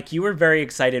 And Mike, you were very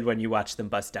excited when you watched them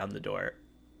bust down the door.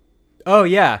 Oh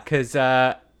yeah, because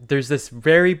there's this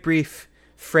very brief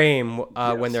frame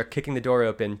when they're kicking the door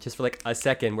open, just for like a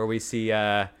second, where we see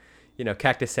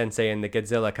Cactus Sensei in the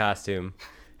Godzilla costume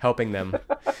helping them.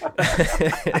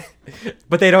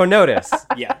 But they don't notice.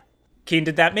 Yeah. Keen,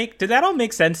 did that all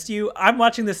make sense to you? I'm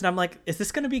watching this and I'm like, is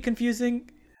this going to be confusing?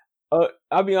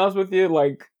 I'll be honest with you,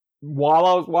 like, while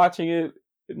I was watching it,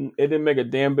 it didn't make a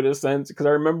damn bit of sense, because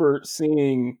I remember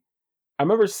seeing, I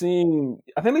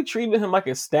think they treated him like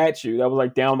a statue that was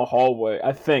like down the hallway,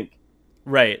 I think.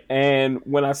 Right. And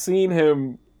when I seen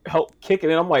him help kick it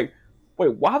in, I'm like,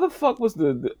 wait, why the fuck was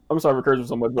I'm sorry for cursing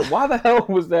so much, but why the hell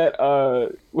was that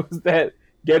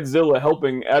Godzilla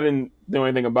helping? I didn't know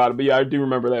anything about it, but yeah, I do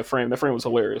remember that frame. That frame was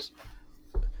hilarious.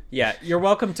 Yeah, you're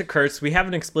welcome to curse. We have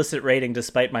an explicit rating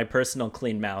despite my personal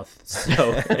clean mouth.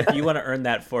 So if you want to earn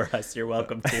that for us, you're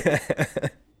welcome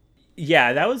to.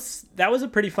 Yeah, that was a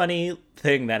pretty funny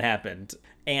thing that happened.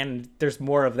 And there's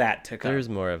more of that to come. There's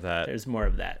more of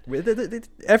that.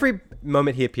 Every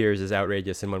moment he appears is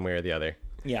outrageous in one way or the other.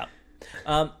 Yeah.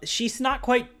 She's not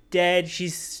quite dead.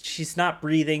 She's not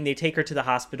breathing. They take her to the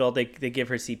hospital. They give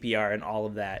her CPR and all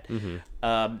of that.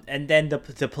 And then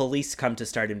the police come to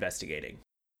start investigating.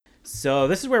 So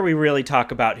this is where we really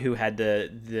talk about who had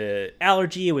the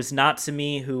allergy. It was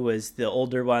Natsumi, who was the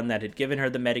older one that had given her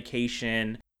the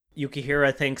medication.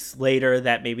 Yukihira thinks later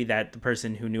that maybe that the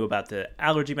person who knew about the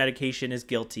allergy medication is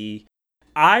guilty.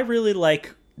 I really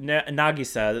like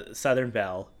Nagisa, Southern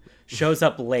Belle, shows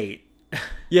up late.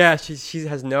 Yeah, she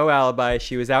has no alibi.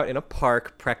 She was out in a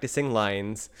park practicing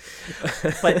lines.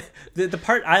 But the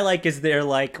part I like is they're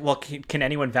like, well, can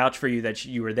anyone vouch for you that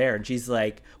you were there? And she's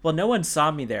like, well, no one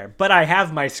saw me there, but I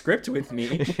have my script with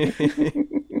me.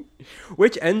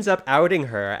 Which ends up outing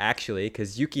her, actually,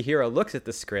 because Yukihira looks at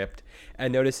the script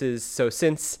and notices, so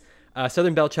since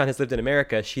Southern Belle-chan has lived in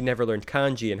America, she never learned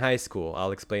kanji in high school.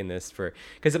 I'll explain this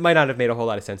because it might not have made a whole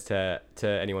lot of sense to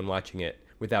anyone watching it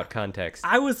without context.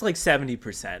 I was like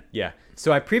 70%. Yeah.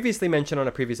 So I previously mentioned on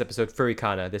a previous episode,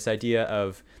 furikana, this idea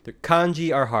of the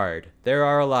kanji are hard. There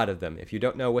are a lot of them. If you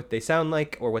don't know what they sound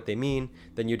like or what they mean,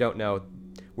 then you don't know.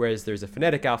 Whereas there's a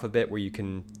phonetic alphabet where you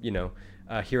can,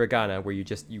 hiragana, where you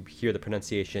hear the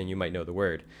pronunciation, you might know the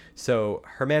word. So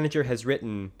her manager has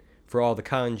written for all the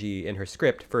kanji in her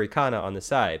script, furikana on the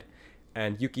side.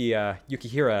 And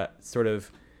Yukihira sort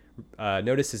of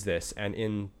notices this. And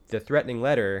in the threatening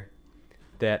letter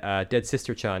that Dead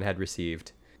Sister Chan had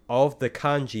received, all of the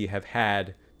kanji have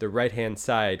had the right-hand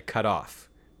side cut off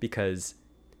because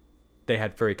they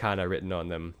had furikana written on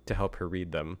them to help her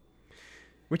read them.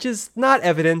 Which is not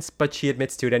evidence, but she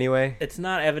admits to it anyway. It's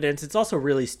not evidence. It's also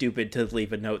really stupid to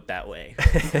leave a note that way.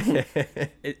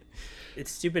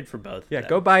 It's stupid for both. Yeah,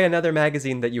 go buy another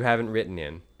magazine that you haven't written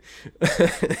in.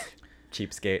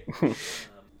 Cheapskate.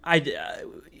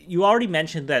 You already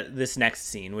mentioned that this next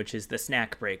scene, which is the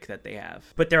snack break that they have.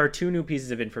 But there are two new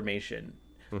pieces of information.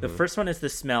 The first one is the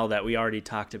smell that we already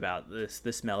talked about,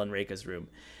 the smell in Reika's room.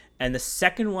 And the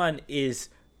second one is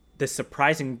the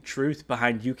surprising truth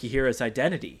behind Yukihira's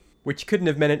identity. Which couldn't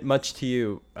have meant much to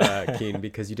you, Keen,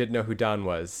 because you didn't know who Don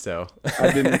was. So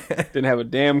I didn't have a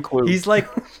damn clue. he's like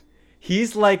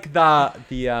the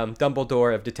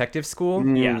Dumbledore of detective school.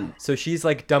 Yeah. So she's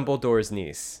like Dumbledore's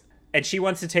niece. And she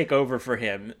wants to take over for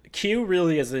him. Q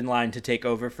really is in line to take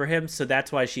over for him, so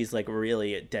that's why she's like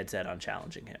really dead set on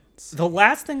challenging him. The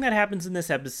last thing that happens in this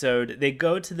episode, they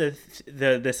go to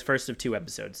this first of 2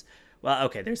 episodes. Well,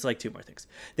 okay, there's like 2 more things.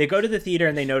 They go to the theater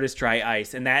and they notice dry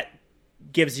ice, and that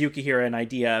gives Yukihira an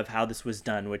idea of how this was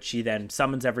done, which she then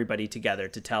summons everybody together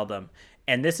to tell them.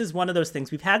 And this is one of those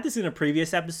things, we've had this in a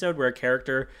previous episode where a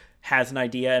character has an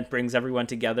idea and brings everyone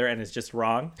together and is just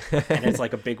wrong. And it's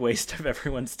like a big waste of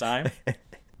everyone's time.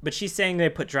 But she's saying they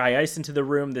put dry ice into the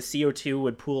room, the CO2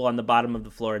 would pool on the bottom of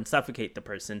the floor and suffocate the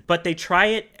person. But they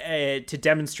try it to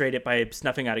demonstrate it by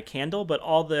snuffing out a candle, but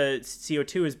all the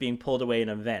CO2 is being pulled away in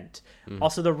a vent.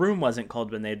 Also, the room wasn't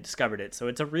cold when they discovered it, so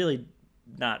it's a really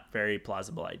not very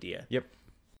plausible idea. Yep.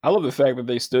 I love the fact that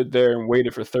they stood there and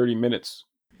waited for 30 minutes.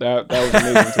 That was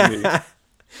amazing to me.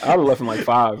 I'd have left in like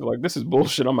 5. Like, this is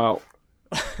bullshit. I'm out.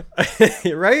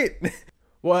 Right?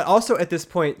 Well, also at this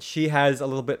point, she has a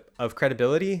little bit of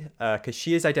credibility because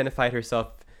she has identified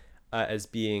herself as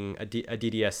being a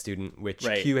DDS student, which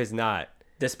Right. Q has not.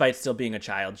 Despite still being a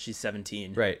child, she's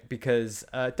 17. Right, because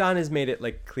Don has made it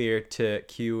like clear to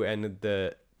Q and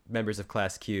the members of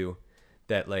Class Q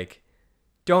that like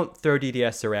don't throw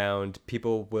DDS around.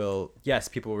 People will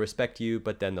respect you,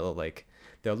 but then they'll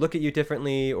look at you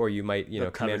differently, or you might They'll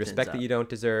command cover respect things that up. you don't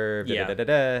deserve.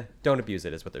 Yeah. Don't abuse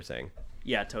it, is what they're saying.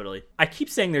 Yeah, totally. I keep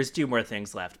saying there's 2 more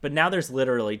things left, but now there's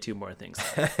literally 2 more things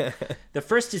left. The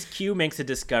first is Q makes a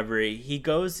discovery. He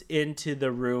goes into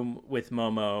the room with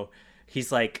Momo.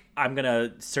 He's like, I'm going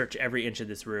to search every inch of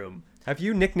this room. Have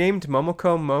you nicknamed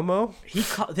Momoko Momo?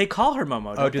 They call her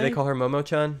Momo, don't Do they call her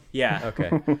Momo-chan? Yeah.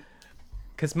 Okay.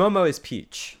 Because Momo is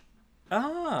Peach,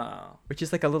 Oh. which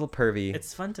is like a little pervy.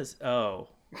 It's fun to... Oh,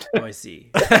 I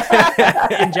see.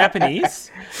 In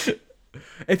Japanese?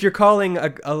 If you're calling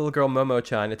a little girl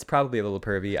Momo-chan, it's probably a little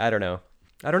pervy. I don't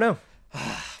know.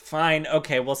 Fine.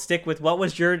 Okay, we'll stick with... What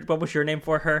was your name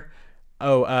for her?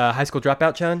 Oh, High School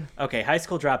Dropout-chan? Okay, High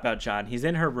School Dropout John. He's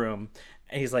in her room,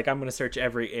 and he's like, I'm going to search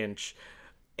every inch.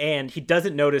 And he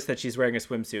doesn't notice that she's wearing a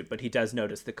swimsuit, but he does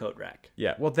notice the coat rack.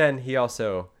 Yeah, well then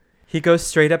he goes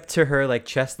straight up to her like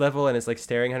chest level and is like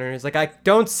staring at her and he's like, I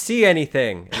don't see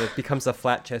anything. And it becomes a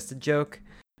flat-chested joke.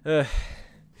 Ugh.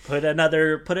 Put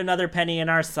another penny in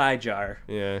our side jar.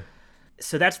 Yeah.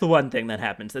 So that's the one thing that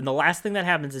happens. And the last thing that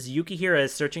happens is Yukihira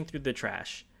is searching through the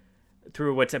trash.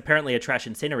 Through what's apparently a trash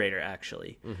incinerator,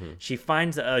 actually. Mm-hmm. She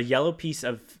finds a yellow piece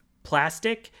of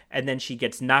plastic, and then she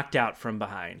gets knocked out from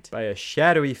behind. By a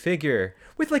shadowy figure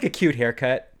with like a cute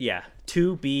haircut. Yeah,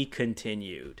 to be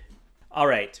continued. All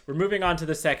right, we're moving on to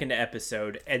the second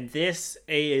episode, and this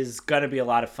is going to be a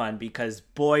lot of fun because,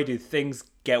 boy, do things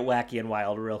get wacky and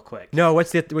wild real quick. No,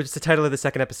 what's the title of the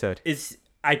second episode?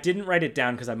 I didn't write it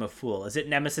down because I'm a fool. Is it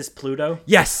Nemesis Pluto?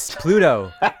 Yes,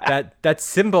 Pluto. that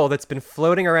symbol that's been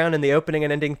floating around in the opening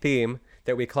and ending theme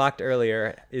that we clocked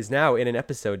earlier is now in an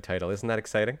episode title. Isn't that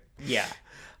exciting? Yeah.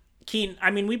 Keen, I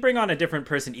mean, we bring on a different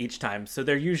person each time, so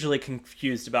they're usually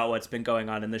confused about what's been going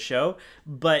on in the show.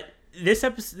 But this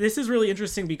is really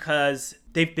interesting because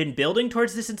they've been building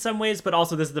towards this in some ways, but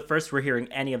also this is the first we're hearing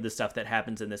any of the stuff that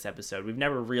happens in this episode. We've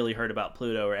never really heard about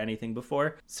Pluto or anything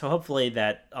before, so hopefully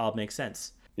that all makes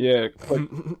sense. Yeah, like,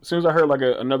 as soon as I heard like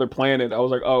another planet, I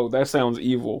was like, oh, that sounds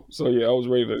evil. So yeah, I was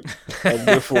ready to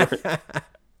good for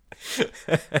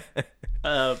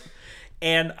it.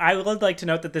 And I would like to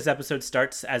note that this episode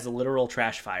starts as a literal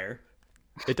trash fire.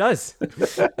 It does.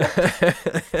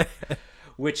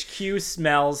 Which Q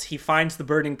smells. He finds the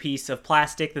burning piece of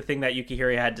plastic, the thing that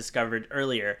Yukihira had discovered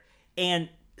earlier. And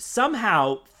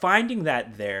somehow finding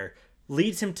that there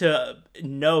leads him to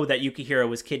know that Yukihira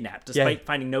was kidnapped, despite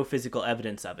finding no physical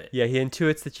evidence of it. Yeah, he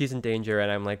intuits that she's in danger,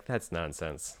 and I'm like, that's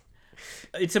nonsense.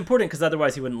 It's important because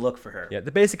otherwise he wouldn't look for her. Yeah,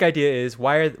 the basic idea is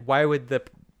why would the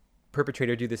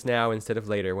perpetrator do this now instead of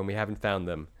later when we haven't found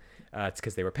them? It's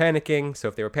because they were panicking. So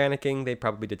if they were panicking, they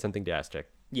probably did something drastic.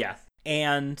 Yeah,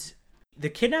 and the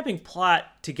kidnapping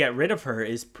plot to get rid of her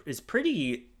is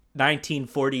pretty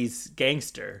 1940s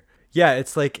gangster. Yeah,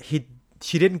 it's like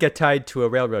she didn't get tied to a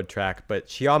railroad track, but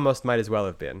she almost might as well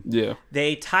have been. Yeah.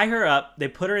 They tie her up, they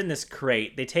put her in this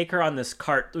crate, they take her on this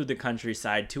cart through the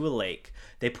countryside to a lake.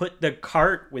 They put the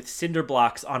cart with cinder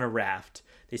blocks on a raft.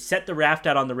 They set the raft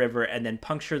out on the river and then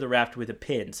puncture the raft with a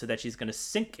pin so that she's going to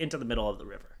sink into the middle of the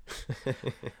river.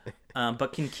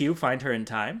 But can Q find her in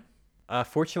time?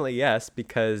 Fortunately, yes,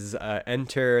 because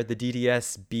enter the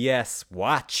DDS BS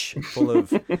watch full of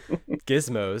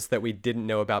gizmos that we didn't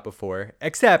know about before.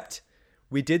 Except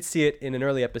we did see it in an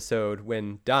early episode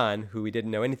when Don, who we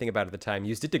didn't know anything about at the time,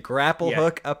 used it to grapple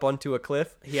hook up onto a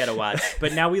cliff. He had a watch.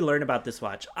 But now we learn about this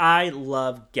watch. I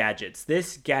love gadgets.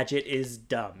 This gadget is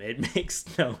dumb. It makes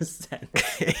no sense.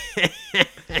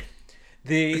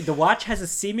 The watch has a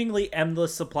seemingly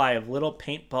endless supply of little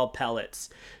paintball pellets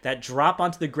that drop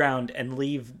onto the ground and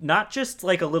leave not just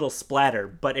like a little splatter,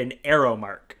 but an arrow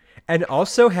mark. And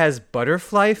also has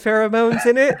butterfly pheromones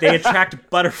in it. They attract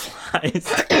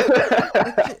butterflies.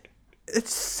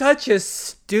 It's such a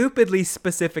stupidly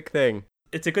specific thing.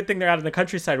 It's a good thing they're out in the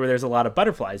countryside where there's a lot of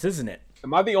butterflies, isn't it?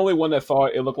 Am I the only one that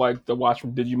thought it looked like the watch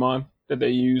from Digimon that they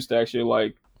used to actually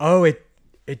like? Oh, it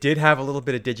did have a little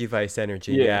bit of Digivice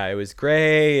energy. Yeah, it was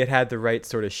gray. It had the right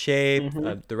sort of shape,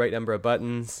 the right number of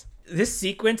buttons. This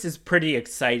sequence is pretty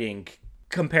exciting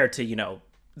compared to,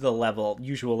 the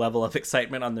usual level of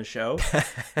excitement on the show.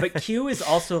 But Q is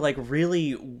also like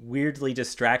really weirdly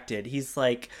distracted. He's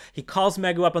like, he calls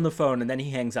Megu up on the phone and then he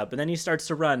hangs up and then he starts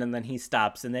to run and then he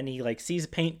stops and then he like sees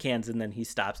paint cans and then he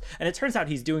stops. And it turns out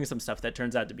he's doing some stuff that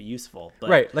turns out to be useful. But...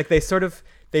 Right. Like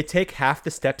they take half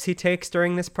the steps he takes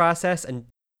during this process and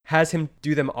has him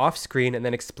do them off screen and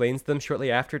then explains them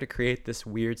shortly after to create this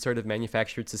weird sort of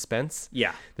manufactured suspense.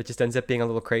 Yeah. That just ends up being a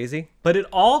little crazy. But it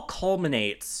all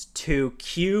culminates to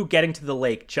Q getting to the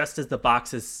lake just as the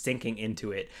box is sinking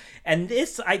into it. And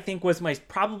this, I think, was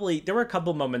there were a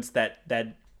couple moments that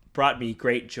brought me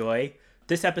great joy.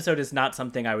 This episode is not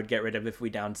something I would get rid of if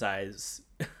we downsize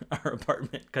our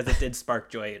apartment, because it did spark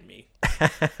joy in me.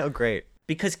 Oh, great.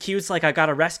 Because Q's like, I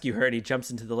gotta rescue her, and he jumps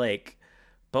into the lake.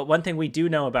 But one thing we do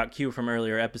know about Q from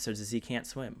earlier episodes is he can't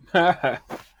swim. I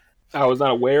was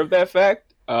not aware of that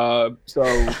fact.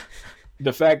 So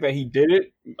the fact that he did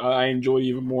it, I enjoy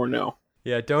even more now.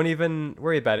 Yeah, don't even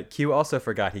worry about it. Q also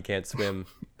forgot he can't swim.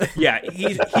 Yeah,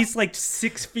 he's like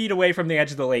 6 feet away from the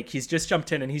edge of the lake. He's just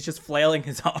jumped in and he's just flailing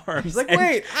his arms. He's like,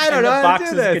 wait, I don't know how to do this.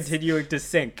 And the box is continuing to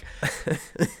sink.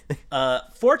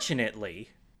 Fortunately,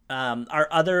 our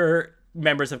other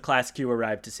members of Class Q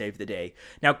arrived to save the day.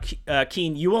 Now,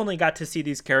 Keen, you only got to see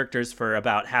these characters for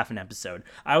about half an episode.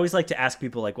 I always like to ask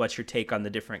people, like, what's your take on the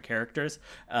different characters?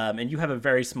 And you have a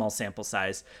very small sample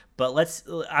size. But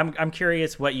I'm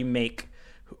curious what you make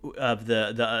of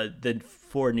the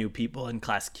 4 new people in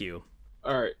Class Q.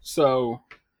 All right, so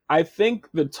I think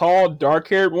the tall,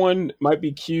 dark-haired one might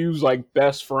be Q's like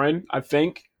best friend. I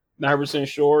think, 9%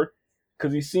 sure,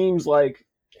 because he seems like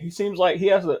he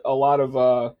has a lot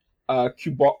of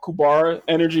Kubara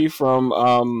energy from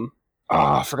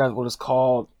I forgot what it's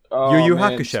called. Yu Yu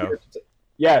Hakusho.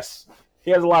 Yes,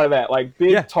 he has a lot of that, like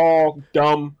big, tall,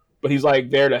 dumb, but he's like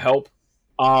there to help.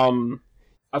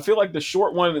 I feel like the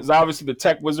short one is obviously the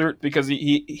tech wizard because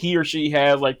he or she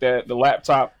has like the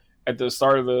laptop at the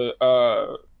start of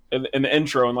the in the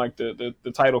intro and like the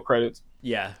title credits.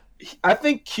 Yeah, I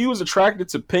think Q is attracted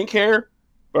to pink hair,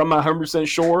 but I'm not 100%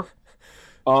 sure.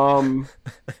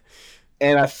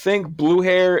 And I think blue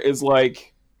hair is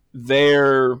like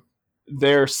their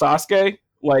Sasuke.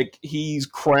 Like he's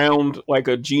crowned like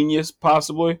a genius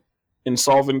possibly in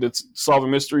solving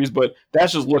mysteries, but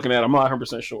that's just looking at him. I'm not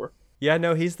 100% sure. Yeah,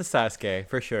 no, he's the Sasuke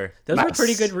for sure. Those are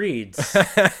pretty good reads.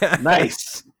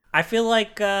 Nice. I feel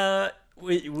like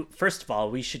first of all,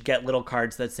 we should get little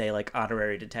cards that say like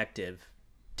honorary detective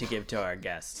to give to our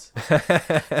guests.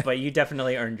 But you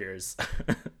definitely earned yours.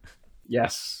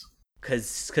 Yes.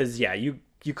 Because yeah, you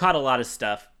caught a lot of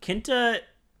stuff. Kinta,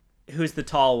 who's the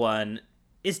tall one,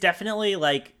 is definitely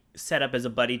like set up as a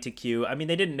buddy to Q. I mean,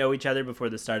 they didn't know each other before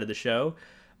the start of the show,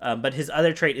 but his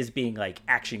other trait is being like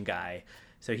action guy.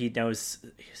 So he knows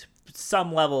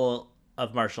some level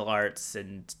of martial arts,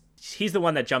 and he's the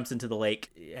one that jumps into the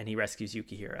lake and he rescues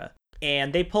Yukihira.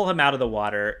 And they pull him out of the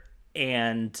water.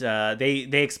 And they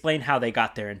explain how they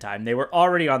got there in time. They were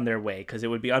already on their way because it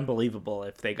would be unbelievable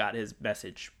if they got his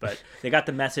message. But they got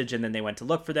the message and then they went to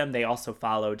look for them. They also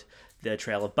followed the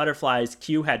trail of butterflies.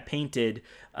 Q had painted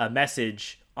a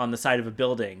message on the side of a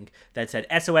building that said,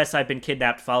 SOS, I've been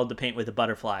kidnapped, followed the paint with the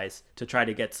butterflies to try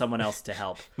to get someone else to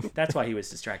help. That's why he was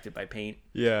distracted by paint.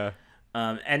 Yeah.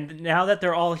 And now that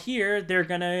they're all here, they're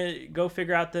going to go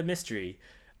figure out the mystery.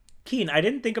 Keen, I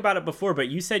didn't think about it before, but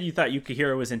you said you thought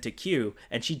Yukihira was into Q,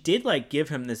 and she did like give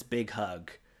him this big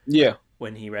hug. Yeah.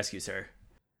 When he rescues her.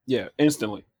 Yeah,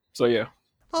 instantly. So yeah.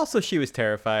 Also, she was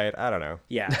terrified. I don't know.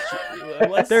 Yeah.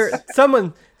 There,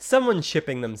 someone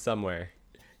shipping them somewhere.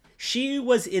 She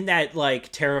was in that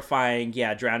like terrifying,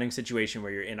 drowning situation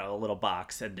where you're in a little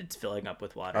box and it's filling up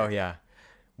with water. Oh yeah.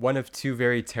 one of two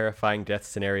very terrifying death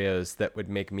scenarios that would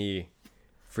make me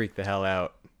freak the hell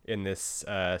out in this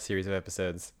series of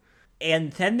episodes.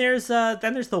 And then there's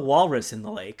the walrus in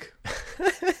the lake.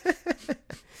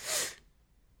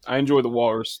 I enjoy the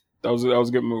walrus. That was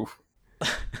a good move.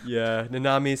 Yeah,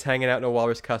 Nanami's hanging out in a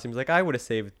walrus costume. He's like, I would have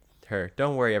saved her.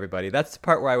 Don't worry, everybody. That's the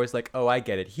part where I was like, oh, I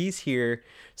get it. He's here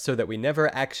so that we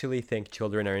never actually think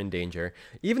children are in danger,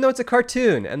 even though it's a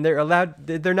cartoon and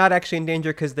they're not actually in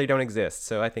danger because they don't exist.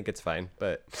 So I think it's fine.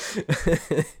 But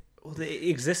Well, they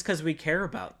exist because we care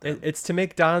about them. it's to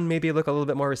make Don maybe look a little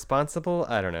bit more responsible.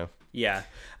 I don't know. Yeah.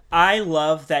 I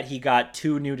love that he got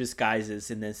 2 new disguises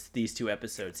in these 2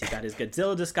 episodes. He got his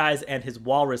Godzilla disguise and his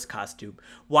walrus costume.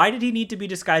 Why did he need to be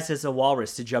disguised as a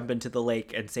walrus to jump into the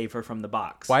lake and save her from the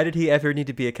box? Why did he ever need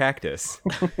to be a cactus?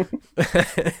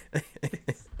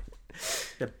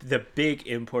 The big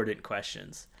important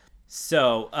questions.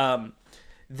 So,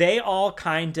 they all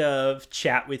kind of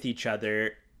chat with each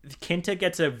other. Kinta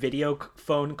gets a video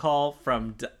phone call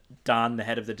from Don, the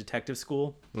head of the detective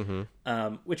school,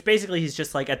 which basically he's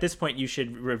just like, at this point, you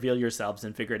should reveal yourselves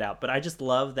and figure it out. But I just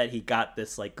love that he got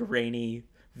this like grainy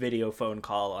video phone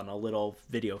call on a little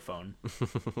video phone.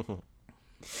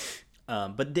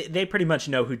 But they pretty much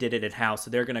know who did it and how,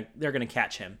 so they're gonna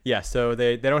catch him. Yeah, so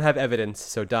they don't have evidence.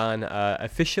 So Don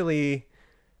officially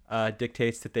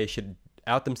dictates that they should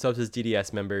out themselves as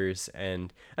DDS members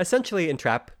and essentially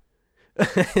entrap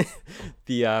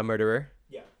the murderer,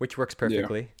 which works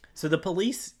perfectly. Yeah. So the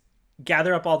police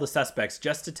gather up all the suspects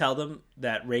just to tell them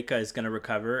that Reika is going to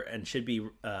recover and should be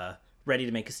ready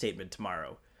to make a statement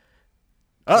tomorrow.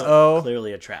 Uh-oh. So,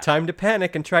 clearly a trap. Time to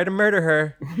panic and try to murder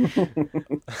her.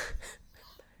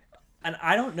 And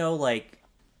I don't know, like,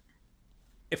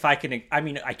 if I can... I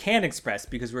mean, I can express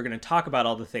because we're going to talk about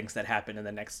all the things that happen in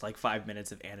the next, like, 5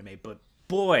 minutes of anime. But,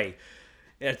 boy,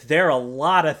 there are a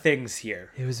lot of things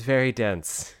here. It was very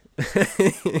dense.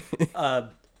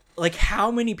 Like, how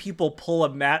many people pull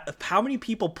how many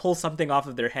people pull something off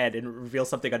of their head and reveal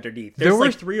something underneath? There's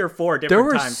like 3 or 4 different There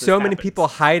were times so many happens. people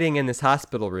hiding in this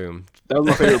hospital room. That was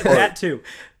my favorite part. That too.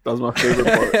 That was my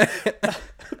favorite part.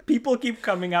 People keep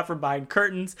coming out from behind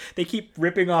curtains. They keep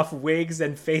ripping off wigs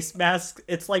and face masks.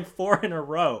 It's like 4 in a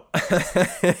row.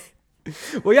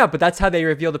 Well, yeah, but that's how they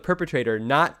reveal the perpetrator,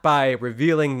 not by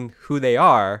revealing who they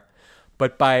are,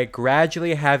 but by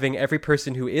gradually having every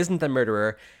person who isn't the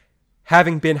murderer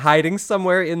having been hiding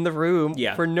somewhere in the room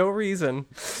for no reason.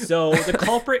 So the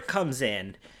culprit comes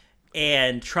in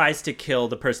and tries to kill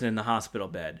the person in the hospital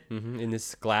bed. In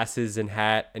this glasses and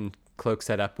hat and cloak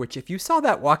setup, which if you saw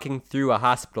that walking through a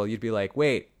hospital, you'd be like,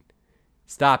 wait,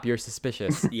 stop, you're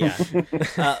suspicious. Yeah.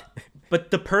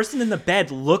 But the person in the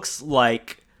bed looks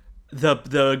like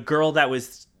the girl that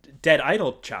was Dead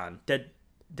Idol-chan. Dead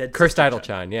Cursed Sister-chan.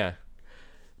 Idol-chan, yeah.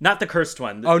 Not the cursed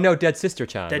one. Oh, no, Dead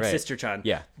Sister-chan, Dead right. Sister-chan.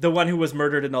 Yeah. The one who was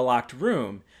murdered in the locked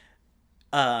room.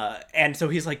 And so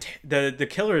he's like, the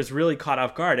killer is really caught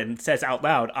off guard and says out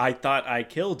loud, I thought I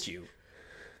killed you.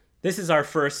 This is our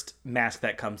first mask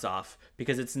that comes off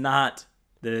because it's not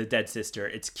the dead sister.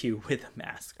 It's Q with a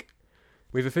mask.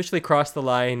 We've officially crossed the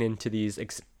line into these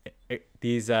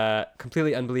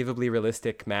completely unbelievably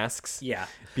realistic masks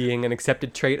being an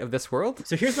accepted trait of this world.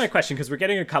 So here's my question, because we're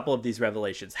getting a couple of these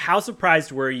revelations. How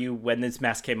surprised were you when this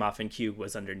mask came off and Q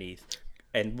was underneath?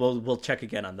 And we'll check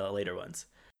again on the later ones.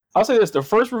 I'll say this: the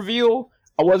first reveal,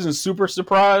 I wasn't super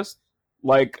surprised.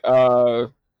 Like, I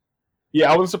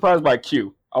wasn't surprised by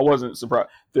Q. I wasn't surprised.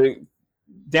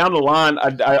 Down the line,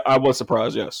 I was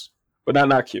surprised, yes, but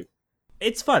not Q.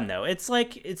 It's fun though. It's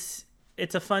like it's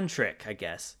a fun trick, I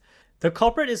guess. The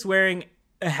culprit is wearing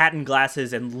a hat and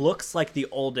glasses and looks like the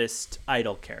oldest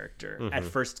Idol character at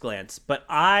first glance. But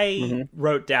I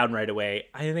wrote down right away,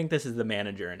 I think this is the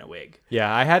manager in a wig.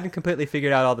 Yeah, I hadn't completely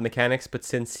figured out all the mechanics, but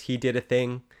since he did a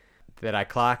thing that I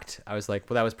clocked, I was like,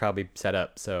 well, that was probably set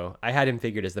up. So I had him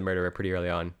figured as the murderer pretty early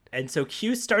on. And so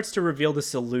Q starts to reveal the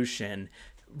solution.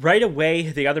 Right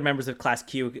away, the other members of Class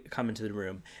Q come into the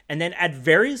room. And then at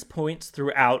various points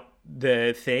throughout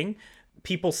the thing,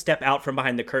 people step out from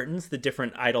behind the curtains, the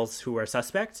different idols who are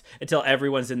suspects, until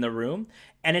everyone's in the room.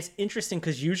 And it's interesting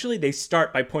because usually they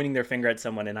start by pointing their finger at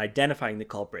someone and identifying the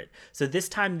culprit. So this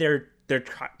time they're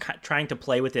trying to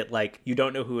play with it like you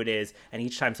don't know who it is, and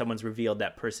each time someone's revealed,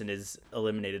 that person is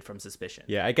eliminated from suspicion.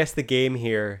 Yeah, I guess the game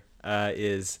here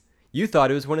is you thought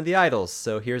it was one of the idols,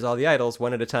 so here's all the idols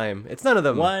one at a time. It's none of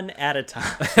them. One at a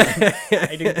time.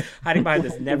 hiding behind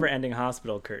this never-ending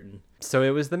hospital curtain. So it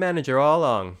was the manager all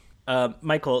along.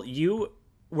 Michael, you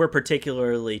were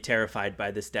particularly terrified by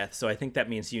this death, so I think that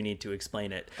means you need to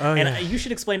explain it. Oh, and yeah. you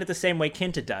should explain it the same way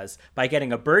Kinta does, by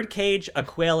getting a bird cage, a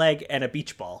quail egg, and a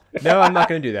beach ball. No, I'm not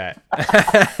going to do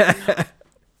that.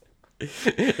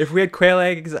 If we had quail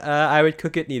eggs, I would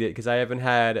cook it and eat it, because I haven't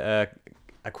had a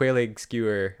quail egg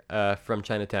skewer from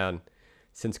Chinatown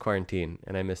since quarantine,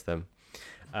 and I miss them.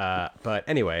 But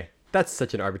anyway, that's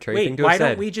such an arbitrary thing Wait, to why have said.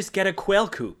 don't we just get a quail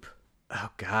coop Oh,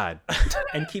 God.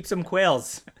 and keep some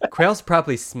quails? Quails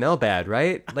probably smell bad,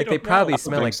 right? Like, they don't probably know.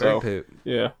 smell think like so. bird poop.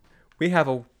 Yeah. We have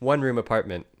a one-room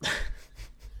apartment.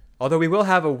 Although we will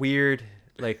have a weird,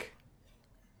 like,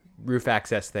 roof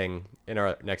access thing in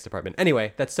our next apartment.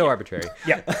 Anyway, that's so arbitrary.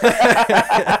 Yeah.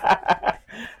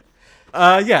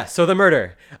 Yeah, so the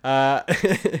murder.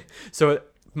 So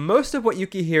most of what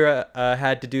Yukihira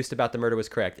had deduced about the murder was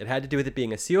correct. It had to do with it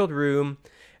being a sealed room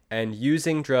and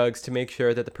using drugs to make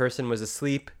sure that the person was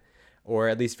asleep or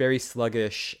at least very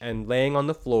sluggish and laying on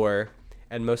the floor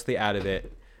and mostly out of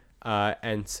it.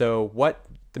 And so what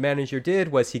the manager did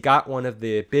was he got one of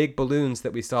the big balloons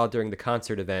that we saw during the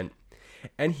concert event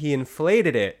and he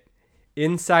inflated it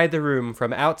inside the room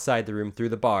from outside the room through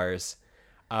the bars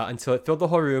until it filled the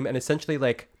whole room and essentially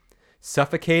like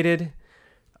suffocated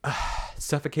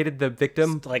the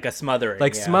victim, Like a smothering.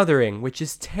 like yeah. smothering, which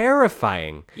is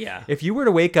terrifying. Yeah. If you were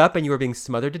to wake up and you were being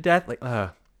smothered to death, like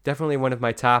definitely one of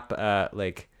my top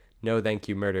like no thank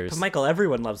you murders. But Michael,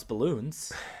 everyone loves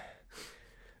balloons.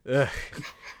 Ugh.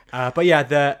 But yeah,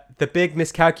 the big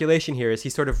miscalculation here is he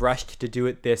sort of rushed to do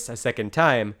it this a second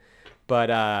time,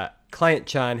 but Client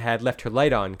Chan had left her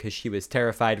light on because she was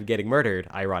terrified of getting murdered.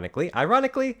 Ironically,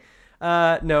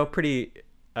 no, pretty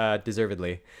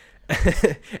deservedly,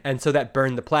 and so that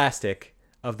burned the plastic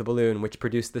of the balloon, which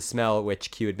produced the smell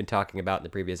which Q had been talking about in the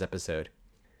previous episode.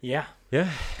 Yeah. Yeah.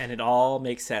 And it all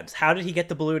makes sense. How did he get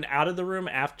the balloon out of the room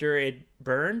after it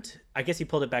burned? I guess he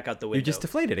pulled it back out the window. You just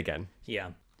deflated again. Yeah.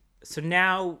 So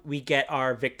now we get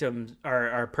our victim,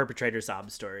 our perpetrator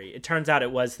sob story. It turns out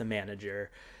it was the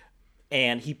manager,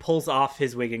 and he pulls off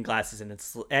his wig and glasses, and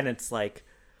it's like,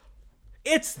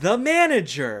 it's the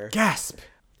manager. Gasp.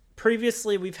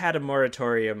 Previously, we've had a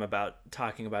moratorium about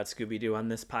talking about Scooby-Doo on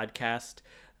this podcast.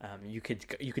 You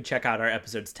could check out our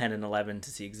episodes 10 and 11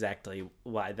 to see exactly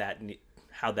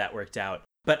how that worked out.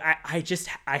 But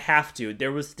I have to.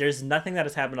 There's nothing that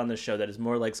has happened on this show that is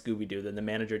more like Scooby-Doo than the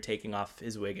manager taking off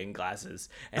his wig and glasses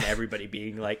and everybody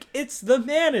being like, "It's the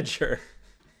manager."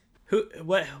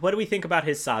 What do we think about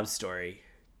his sob story?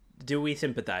 Do we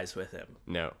sympathize with him?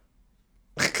 No.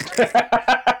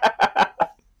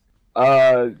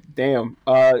 Damn.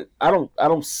 I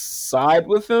don't side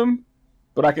with him,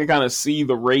 but I can kind of see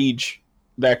the rage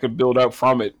that could build up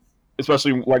from it,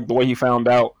 especially like the way he found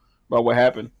out about what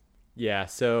happened. Yeah,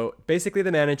 so basically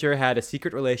the manager had a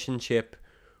secret relationship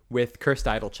with Cursed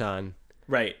Idol-chan.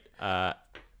 Right.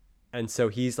 And so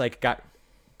he's like got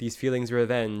these feelings of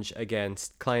revenge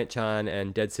against Client-chan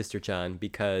and Dead Sister-chan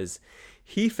because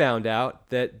he found out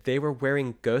that they were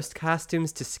wearing ghost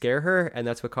costumes to scare her, and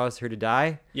that's what caused her to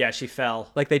die. Yeah, she fell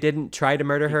Like they didn't try to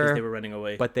murder because her, they were running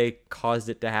away. but they caused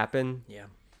it to happen. Yeah.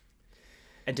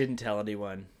 And didn't tell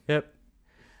anyone. Yep.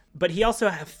 But he also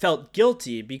felt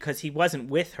guilty because he wasn't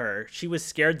with her. She was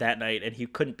scared that night, and he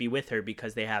couldn't be with her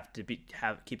because they have to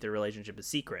keep their relationship a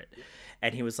secret.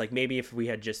 And he was like, maybe if we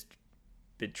had just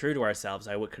been true to ourselves,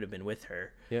 I could have been with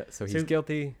her. Yeah, so he's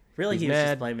guilty. Really, he's he was just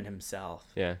mad. blaming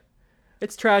himself. Yeah.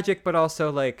 It's tragic, but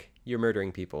also like you're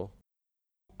murdering people.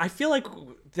 I feel like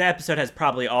the episode has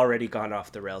probably already gone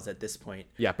off the rails at this point.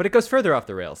 Yeah, but it goes further off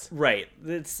the rails. Right.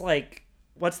 It's like,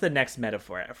 what's the next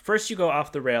metaphor? First you go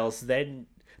off the rails, then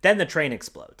the train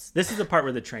explodes. This is the part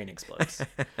where the train explodes.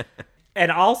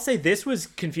 And I'll say this was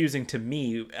confusing to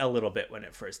me a little bit when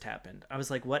it first happened. I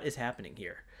was like, what is happening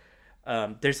here?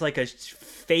 There's like a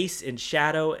face in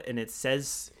shadow, and it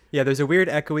says... Yeah, there's a weird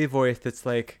echoey voice that's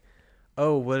like,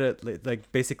 oh,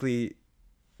 like basically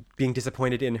being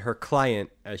disappointed in her client,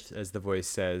 as the voice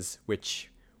says, which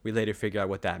we later figure out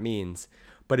what that means.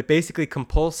 But it basically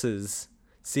compulses,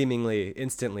 seemingly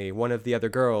instantly, one of the other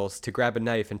girls to grab a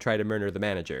knife and try to murder the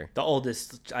manager. The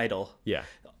oldest idol. Yeah.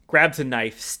 Grabs a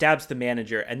knife, stabs the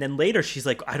manager, and then later she's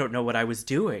like, I don't know what I was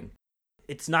doing.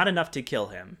 It's not enough to kill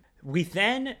him. We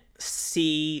then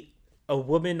see a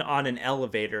woman on an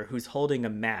elevator who's holding a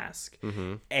mask,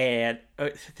 and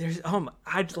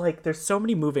there's so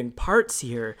many moving parts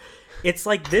here. It's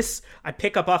like this. I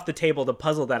pick up off the table the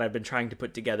puzzle that I've been trying to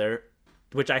put together,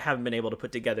 which I haven't been able to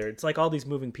put together. It's like all these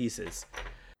moving pieces.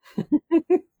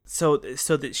 So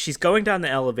that she's going down the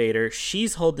elevator.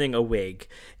 She's holding a wig,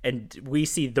 and we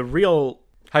see the real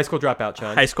High School Dropout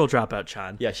Chan. High School Dropout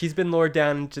Chan. Yeah, she's been lured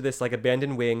down into this like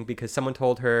abandoned wing because someone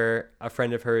told her a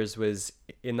friend of hers was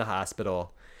in the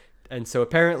hospital. And so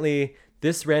apparently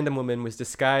this random woman was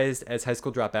disguised as High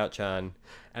School Dropout Chan,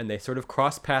 and they sort of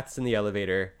cross paths in the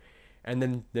elevator. And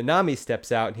then Nanami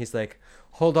steps out and he's like,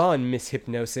 "Hold on, Miss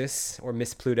Hypnosis," or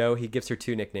Miss Pluto. He gives her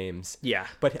 2 nicknames. Yeah.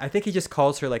 But I think he just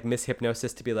calls her like Miss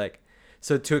Hypnosis to be like,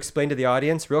 so to explain to the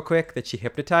audience real quick that she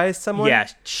hypnotized someone. Yeah,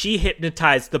 she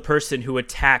hypnotized the person who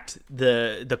attacked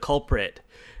the culprit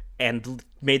and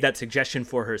made that suggestion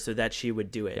for her so that she would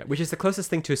do it. Yeah, which is the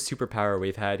closest thing to a superpower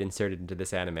we've had inserted into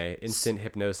this anime, instant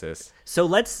hypnosis. So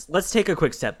let's take a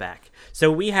quick step back.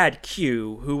 So we had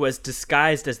Q, who was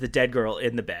disguised as the dead girl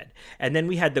in the bed. And then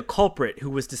we had the culprit, who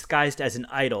was disguised as an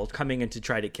idol coming in to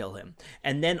try to kill him.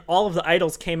 And then all of the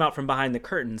idols came out from behind the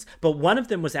curtains, but one of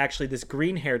them was actually this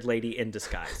green-haired lady in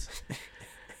disguise.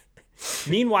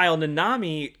 Meanwhile,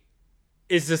 Nanami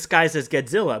is disguised as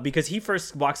Godzilla because he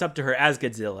first walks up to her as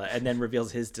Godzilla and then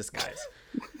reveals his disguise.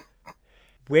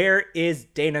 Where is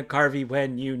Dana Carvey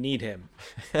when you need him?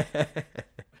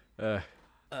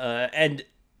 And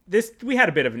this, we had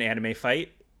a bit of an anime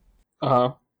fight.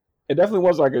 It definitely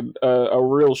was like a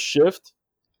real shift.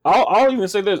 I'll even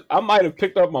say this: I might have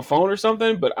picked up my phone or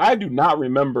something, but I do not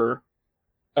remember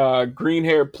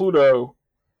green-haired Pluto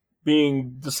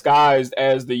being disguised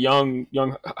as the young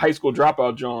high school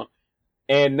dropout John.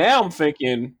 And now I'm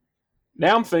thinking,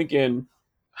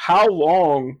 how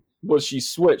long was she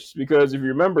switched? Because if you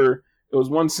remember, there was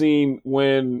one scene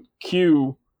when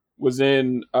Q was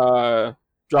in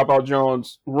Dropout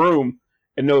John's room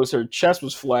and noticed her chest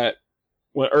was flat,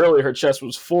 when earlier her chest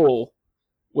was full.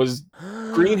 Was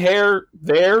green hair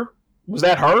there? Was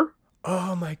that her?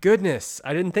 Oh my goodness.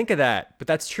 I didn't think of that, but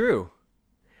that's true.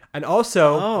 And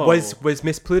also, was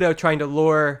Miss Pluto trying to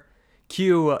lure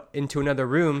Q into another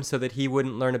room so that he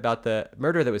wouldn't learn about the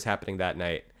murder that was happening that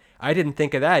night? I didn't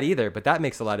think of that either, but that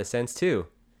makes a lot of sense too.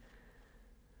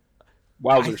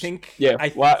 Wowzers.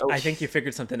 I think you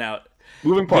figured something out.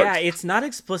 Moving parts. Yeah, it's not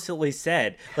explicitly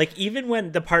said. Like, even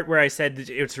when the part where I said that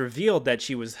it's revealed that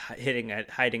she was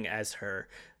hiding as her,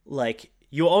 like,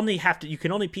 you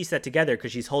can only piece that together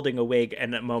because she's holding a wig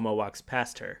and Momo walks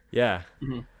past her. Yeah.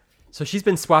 Mm-hmm. So she's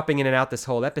been swapping in and out this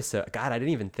whole episode. God, I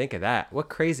didn't even think of that. What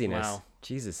craziness. Wow.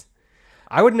 Jesus.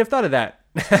 I wouldn't have thought of that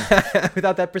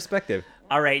without that perspective.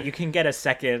 All right, you can get a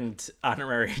second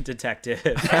honorary detective.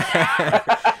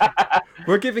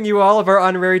 We're giving you all of our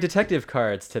honorary detective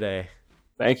cards today.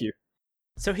 Thank you.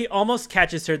 So he almost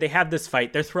catches her. They have this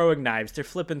fight. They're throwing knives. They're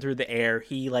flipping through the air.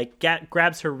 He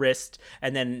grabs her wrist,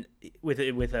 and then with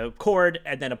a cord,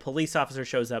 and then a police officer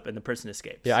shows up, and the person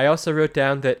escapes. Yeah, I also wrote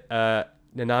down that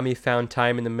Nanami found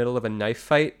time in the middle of a knife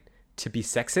fight to be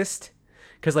sexist,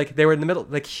 because like they were in the middle,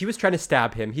 like she was trying to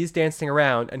stab him. He's dancing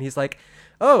around, and he's like,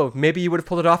 "Oh, maybe you would have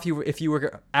pulled it off if you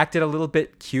were acted a little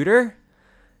bit cuter."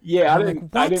 Yeah, I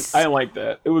didn't like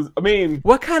that. It was, I mean,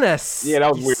 what kind of that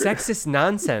was weird. Sexist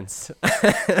nonsense?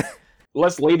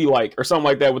 Less ladylike or something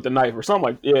like that with the knife or something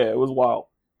like. Yeah, it was wild.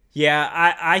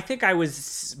 Yeah, I think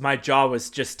my jaw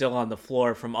was just still on the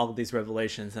floor from all of these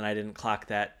revelations, and I didn't clock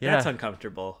that. Yeah. That's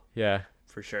uncomfortable. Yeah,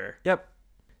 for sure. Yep.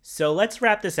 So let's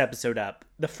wrap this episode up.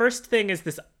 The first thing is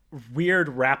this weird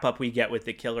wrap up we get with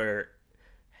the killer.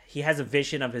 He has a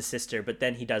vision of his sister, but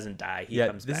then he doesn't die. He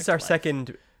comes back. This is our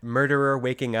second murderer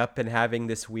waking up and having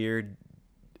this weird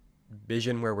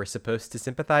vision where we're supposed to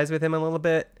sympathize with him a little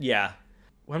bit. Yeah.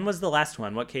 When was the last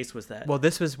one? What case was that? Well,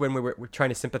 this was when we're trying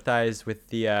to sympathize with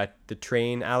the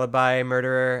train alibi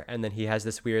murderer, and then he has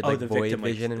this weird void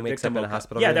vision and wakes up in a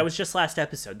hospital room. That was just last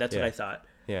episode. That's what I thought.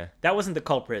 Yeah. That wasn't the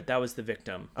culprit. That was the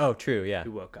victim. Oh, true. Yeah.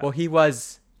 Who woke up. Well, he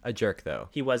was a jerk, though.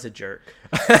 He was a jerk.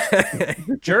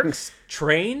 Jerks,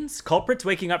 trains, culprits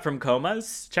waking up from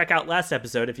comas. Check out last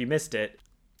episode if you missed it.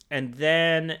 And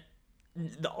then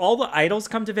all the idols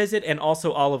come to visit, and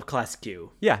also all of Class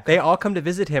Q. Yeah, they all come to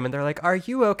visit him, and they're like, "Are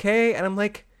you okay?" And I'm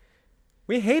like,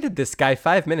 "We hated this guy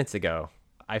 5 minutes ago."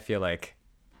 I feel like.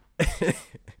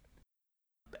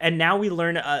 And now we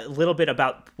learn a little bit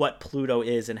about what Pluto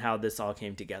is and how this all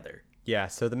came together. Yeah,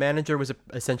 so the manager was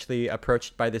essentially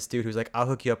approached by this dude who's like, "I'll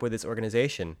hook you up with this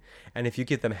organization, and if you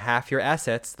give them half your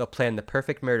assets, they'll plan the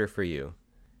perfect murder for you."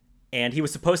 And he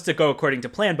was supposed to go according to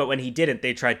plan, but when he didn't,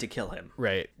 they tried to kill him.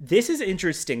 Right. This is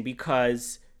interesting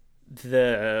because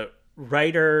the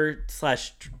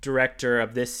writer/director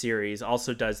of this series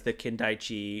also does the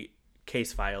Kindaichi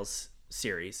Case Files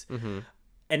series. Mm-hmm.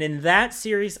 And in that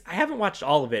series, I haven't watched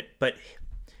all of it, but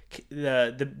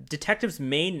the detective's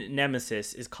main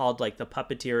nemesis is called like the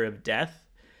Puppeteer of Death.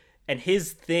 And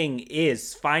his thing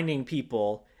is finding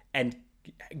people and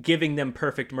giving them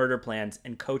perfect murder plans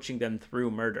and coaching them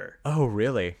through murder. Oh,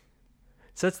 really?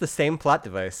 So it's the same plot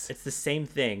device. It's the same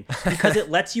thing because it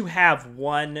lets you have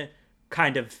one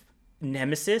kind of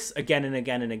nemesis again and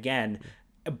again and again,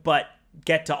 but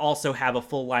get to also have a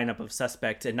full lineup of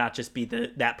suspects and not just be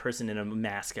that person in a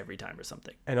mask every time or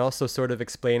something. And also sort of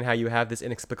explain how you have this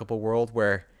inexplicable world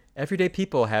where everyday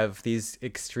people have these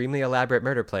extremely elaborate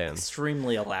murder plans.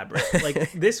 Extremely elaborate.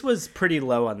 Like, this was pretty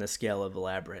low on the scale of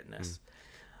elaborateness.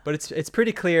 But it's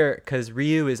pretty clear because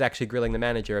Ryu is actually grilling the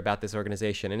manager about this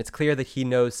organization, and it's clear that he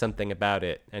knows something about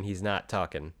it, and he's not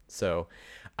talking. So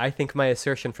I think my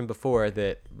assertion from before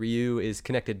that Ryu is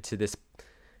connected to this,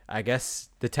 I guess,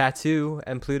 the tattoo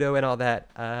and Pluto and all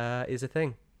that is a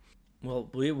thing. Well,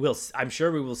 I'm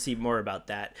sure we will see more about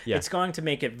that. Yeah. It's going to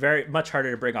make it very much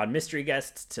harder to bring on mystery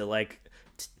guests to, like,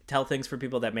 tell things for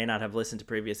people that may not have listened to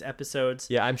previous episodes.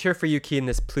 Yeah, I'm sure for you, Keen,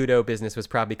 this Pluto business was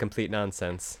probably complete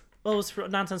nonsense. Well, it was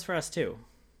nonsense for us, too.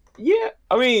 Yeah,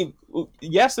 I mean,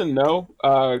 yes and no.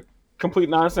 Complete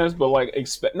nonsense, but like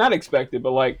not expected,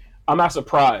 but like I'm not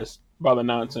surprised by the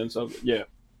nonsense of it. Yeah.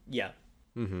 Yeah.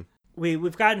 Mm-hmm.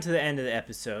 We've gotten to the end of the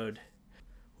episode.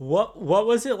 What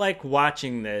was it like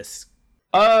watching this?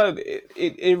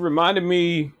 It reminded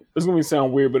me. This is gonna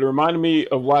sound weird, but it reminded me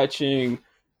of watching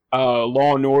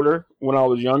Law and Order when I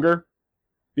was younger,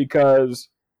 because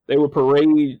they would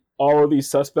parade all of these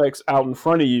suspects out in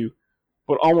front of you,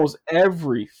 but almost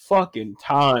every fucking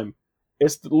time,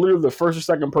 it's literally the first or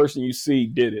second person you see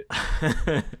did it.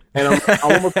 And I'm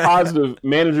almost positive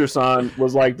Manager San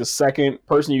was like the second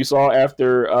person you saw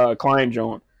after Klein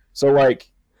John. So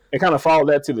like it kind of followed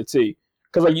that to the T.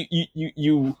 Because like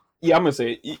you I'm gonna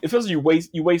say it feels like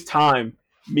you waste time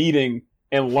meeting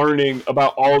and learning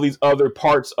about all these other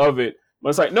parts of it. But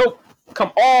it's like, nope,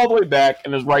 come all the way back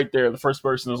and it's right there. The first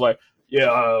person is like,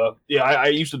 I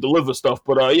used to deliver stuff,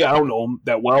 but I don't know them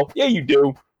that well. Yeah, you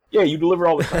do. Yeah, you deliver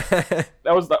all the time.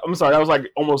 That was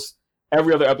like almost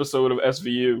every other episode of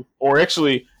SVU, or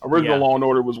actually original Law and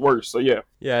Order was worse. So yeah.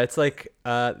 Yeah, it's like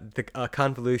a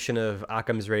convolution of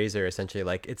Occam's razor, essentially.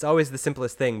 Like, it's always the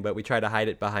simplest thing, but we try to hide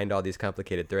it behind all these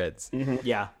complicated threads. Mm-hmm.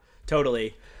 Yeah,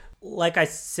 totally. Like I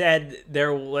said,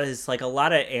 there was like a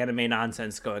lot of anime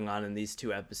nonsense going on in these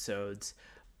two episodes.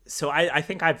 So I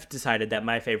think I've decided that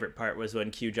my favorite part was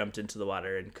when Q jumped into the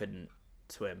water and couldn't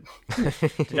swim.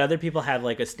 Did other people have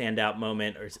like a standout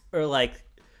moment or like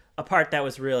a part that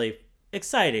was really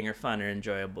exciting or fun or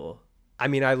enjoyable? I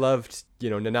mean, I loved,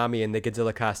 Nanami in the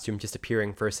Godzilla costume just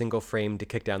appearing for a single frame to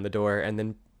kick down the door and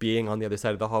then being on the other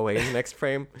side of the hallway in the next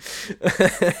frame.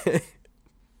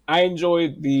 I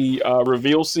enjoyed the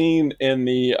reveal scene in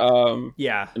the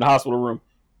hospital room.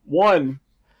 One,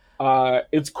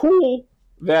 it's cool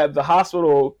that the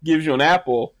hospital gives you an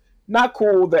apple. Not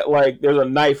cool that like there's a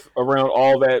knife around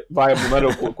all that viable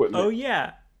medical equipment. Oh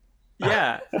yeah.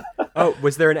 Oh,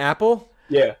 was there an apple?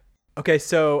 Yeah. Okay,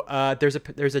 so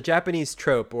there's a Japanese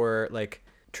trope or like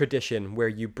tradition where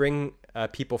you bring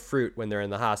people fruit when they're in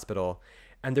the hospital,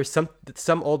 and there's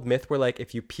some old myth where like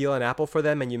if you peel an apple for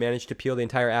them and you manage to peel the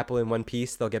entire apple in one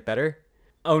piece, they'll get better.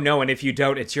 Oh no, and if you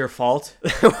don't, it's your fault.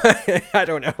 I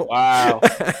don't know. Wow.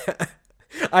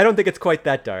 I don't think it's quite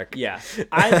that dark. Yeah,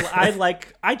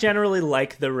 I generally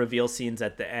like the reveal scenes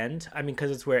at the end. I mean,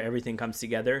 because it's where everything comes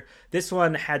together. This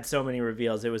one had so many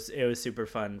reveals. It was super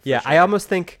fun. Yeah, sure. I almost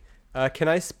think. Can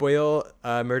I spoil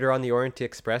Murder on the Orient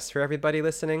Express for everybody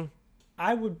listening?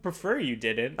 I would prefer you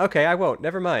didn't. Okay, I won't.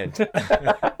 Never mind.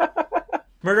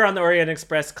 Murder on the Orient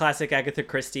Express, classic Agatha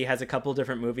Christie, has a couple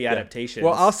different movie adaptations.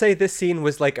 Well, I'll say this scene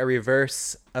was like a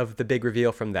reverse of the big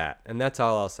reveal from that, and that's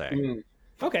all I'll say.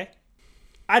 Okay.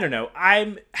 I don't know.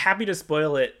 I'm happy to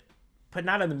spoil it, but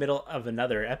not in the middle of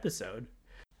another episode.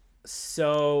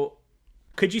 So,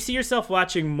 could you see yourself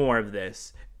watching more of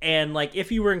this? And, like, if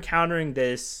you were encountering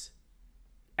this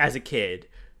as a kid,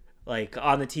 like,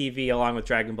 on the TV along with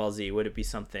Dragon Ball Z, would it be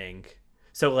something...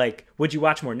 So, like, would you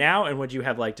watch more now, and would you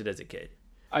have liked it as a kid?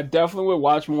 I definitely would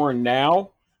watch more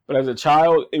now, but as a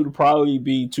child, it would probably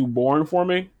be too boring for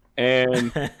me.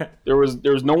 And there was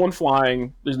no one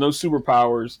flying, there's no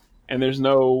superpowers, and there's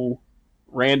no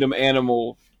random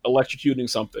animal electrocuting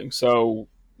something. So,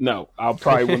 no, I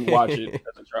probably wouldn't watch it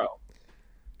as a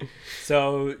child.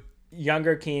 So,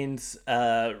 younger Keen's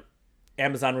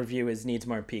Amazon review is Needs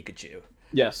More Pikachu.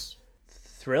 Yes.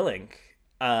 Thrilling.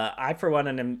 I, for one,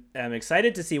 am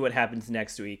excited to see what happens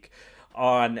next week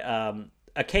on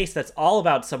a case that's all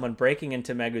about someone breaking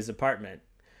into Megu's apartment.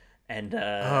 And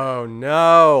oh,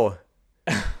 no.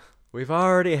 We've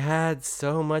already had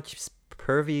so much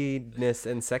perviness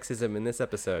and sexism in this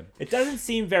episode. It doesn't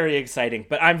seem very exciting,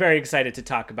 but I'm very excited to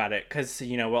talk about it because,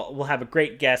 you know, we'll have a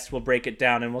great guest. We'll break it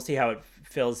down and we'll see how it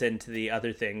fills into the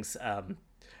other things.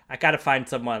 I got to find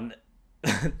someone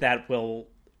that will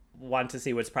want to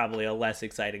see what's probably a less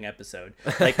exciting episode.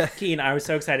 Like, Keen, I was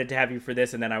so excited to have you for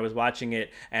this, and then I was watching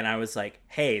it and I was like,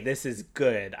 hey, this is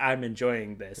good. I'm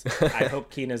enjoying this. I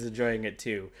hope Keen is enjoying it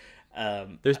too.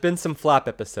 There's been some flop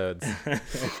episodes.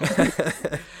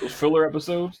 Those filler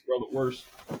episodes are the worst.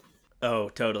 Oh,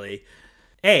 totally.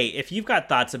 Hey, if you've got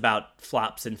thoughts about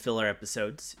flops and filler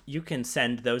episodes, you can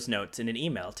send those notes in an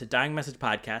email to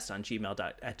dyingmessagepodcast on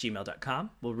gmail.com.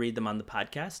 We'll read them on the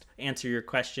podcast, answer your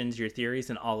questions, your theories,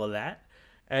 and all of that.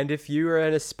 And if you are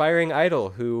an aspiring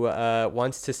idol who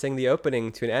wants to sing the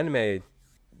opening to an anime,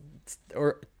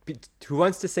 or who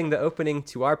wants to sing the opening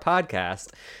to our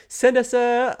podcast, send us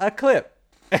a clip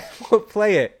and we'll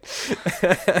play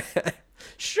it.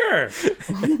 Sure.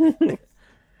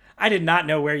 I did not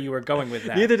know where you were going with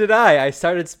that. Neither did I. I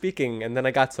started speaking and then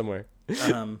I got somewhere.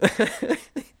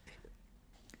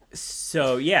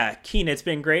 So yeah, Keen, it's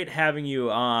been great having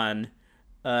you on.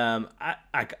 I'm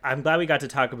glad we got to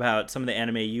talk about some of the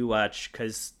anime you watch,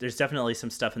 because there's definitely some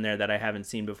stuff in there that I haven't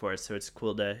seen before, so it's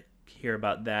cool to hear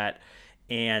about that.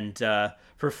 And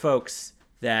for folks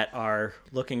that are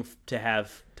looking to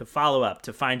follow up,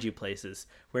 to find you places,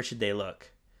 where should they look?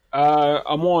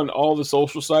 I'm on all the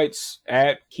social sites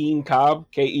at Keen Cobb,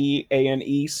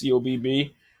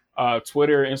 KeaneCobb.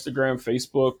 Twitter, Instagram,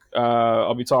 Facebook.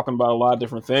 I'll be talking about a lot of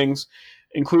different things,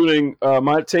 including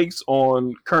my takes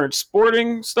on current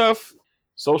sporting stuff,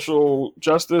 social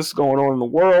justice going on in the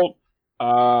world,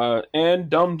 and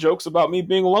dumb jokes about me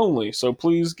being lonely. So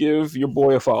please give your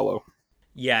boy a follow.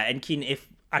 Yeah, and Keen,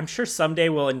 I'm sure someday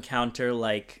we'll encounter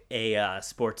like a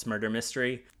sports murder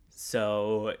mystery.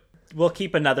 So we'll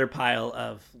keep another pile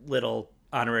of little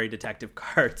honorary detective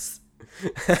cards.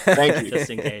 Thank you. Just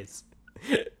in case.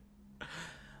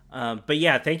 But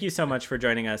yeah, thank you so much for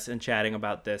joining us and chatting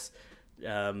about this,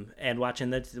 and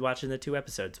watching the 2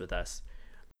 episodes with us.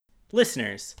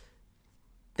 Listeners,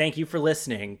 thank you for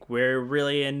listening. We're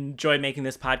really enjoy making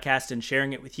this podcast and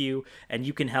sharing it with you, and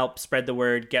you can help spread the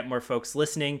word, get more folks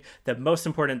listening. The most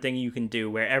important thing you can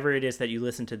do, wherever it is that you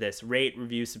listen to this, rate,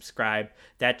 review, subscribe.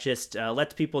 That just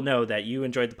lets people know that you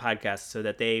enjoyed the podcast so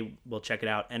that they will check it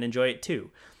out and enjoy it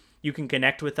too. You can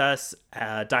connect with us,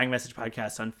 Dying Message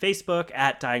Podcast on Facebook,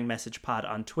 at Dying Message Pod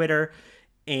on Twitter,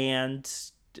 and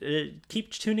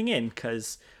keep tuning in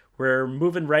because we're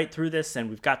moving right through this and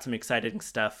we've got some exciting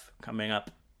stuff coming up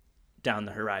down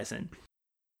the horizon.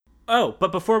 Oh,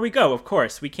 but before we go, of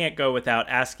course, we can't go without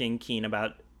asking Keen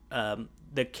about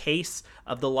the case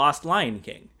of the Lost Lion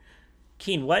King.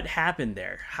 Keen, what happened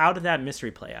there? How did that mystery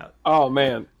play out? Oh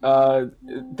man,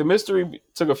 the mystery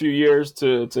took a few years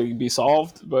to be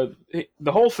solved, but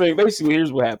the whole thing, basically,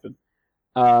 here's what happened.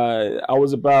 I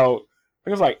was about, I think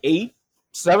it was like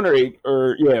 7 or 8,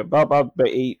 or yeah, about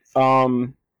 8.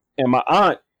 And my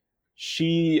aunt,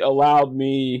 she allowed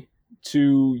me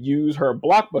to use her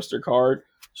Blockbuster card,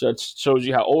 so that shows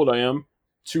you how old I am,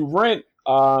 to rent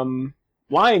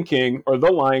Lion King, or The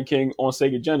Lion King, on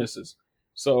Sega Genesis.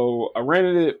 So I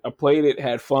rented it, I played it,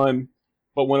 had fun,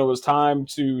 but when it was time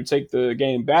to take the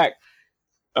game back,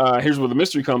 here's where the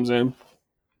mystery comes in.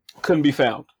 Couldn't be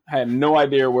found. Had no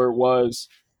idea where it was.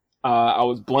 I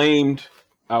was blamed.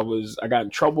 I got in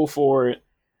trouble for it.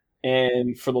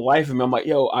 And for the life of me, I'm like,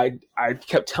 yo, I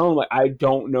kept telling him, like, I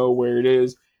don't know where it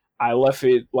is. I left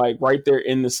it like right there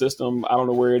in the system. I don't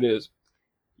know where it is.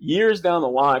 Years down the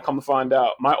line, come to find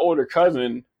out, my older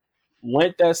cousin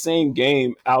lent that same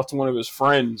game out to one of his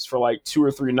friends for like 2 or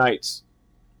 3 nights.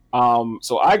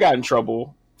 So I got in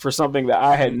trouble for something that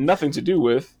I had nothing to do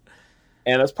with.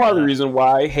 And that's part of the reason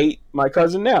why I hate my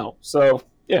cousin now. So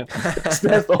yeah, that's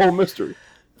the whole mystery.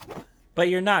 But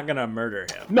you're not going to murder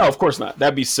him. No, of course not.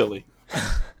 That'd be silly.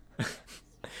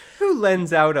 Who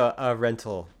lends out a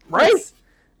rental? Right?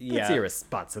 That's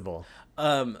irresponsible.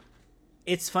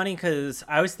 It's funny because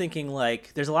I was thinking,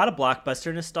 like, there's a lot of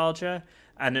Blockbuster nostalgia,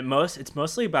 and it's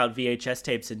mostly about VHS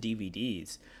tapes and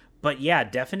DVDs. But yeah,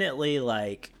 definitely,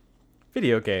 like,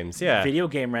 Video games, yeah. Video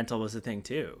game rental was a thing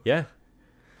too. Yeah.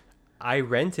 I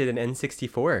rented an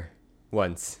N64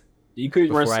 once. You could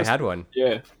before I had one.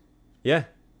 Yeah. Yeah.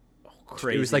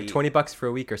 Crazy. It was like $20 for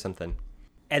a week or something.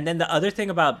 And then the other thing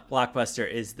about Blockbuster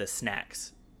is the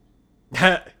snacks.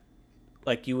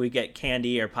 Like, you would get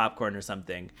candy or popcorn or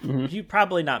something. Mm-hmm. You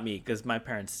probably not me, because my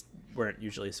parents weren't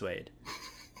usually swayed.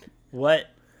 What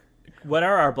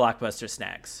are our Blockbuster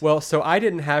snacks? Well, so I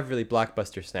didn't have really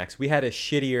Blockbuster snacks. We had a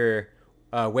shittier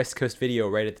West Coast Video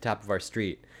right at the top of our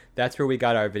street. That's where we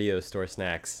got our video store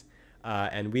snacks.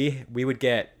 And we would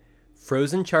get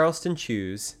frozen Charleston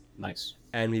chews, Nice.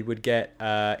 and we would get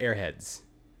Airheads.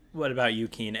 What about you,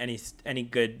 Keen? Any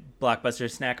good Blockbuster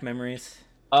snack memories?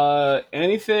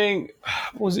 Anything?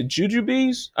 What was it?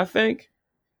 Jujubes, I think.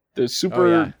 The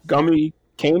super gummy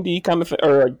candy kind of thing,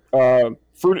 or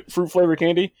fruit flavored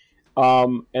candy.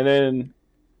 And then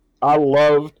I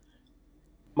loved.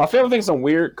 My favorite thing's something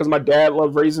weird because my dad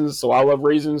loved raisins, so I love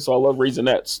raisins, so I love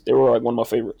Raisinets. They were like one of my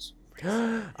favorites.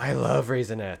 I love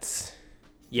Raisinets.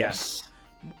 Yes.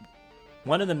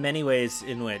 One of the many ways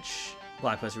in which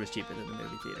Blockbuster was cheaper than the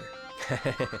movie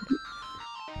theater.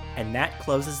 And that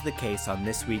closes the case on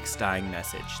this week's Dying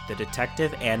Message, the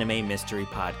Detective Anime Mystery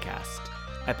Podcast.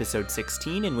 Episode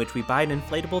 16, in which we buy an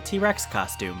inflatable T-Rex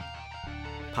costume.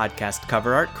 Podcast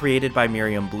cover art created by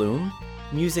Miriam Bloom.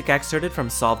 Music excerpted from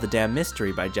Solve the Damn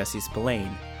Mystery by Jesse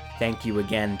Spillane. Thank you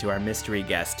again to our mystery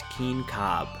guest, Keen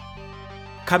Cobb.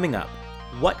 Coming up,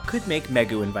 what could make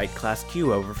Megu invite Class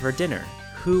Q over for dinner?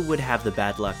 Who would have the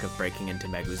bad luck of breaking into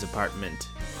Megu's apartment?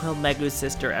 Will Megu's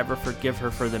sister ever forgive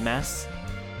her for the mess?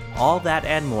 All that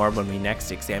and more when we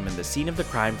next examine the scene of the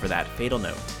crime for that fatal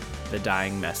note, the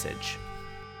dying message.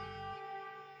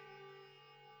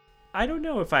 I don't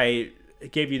know if I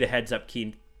gave you the heads up,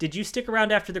 Keen. Did you stick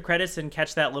around after the credits and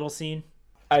catch that little scene?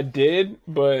 I did,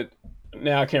 but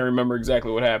now I can't remember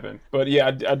exactly what happened. But yeah,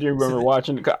 I do remember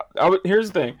watching.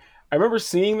 Here's the thing: I remember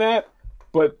seeing that,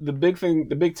 but the big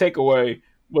takeaway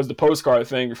was the postcard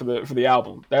thing for the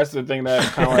album. That's the thing that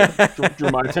kind of like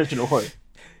drew my attention away.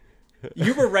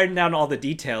 You were writing down all the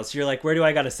details. You're like, where do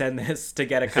I got to send this to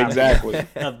get a copy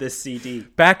of this CD?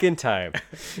 Back in time.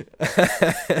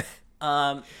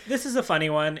 This is a funny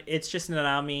one. It's just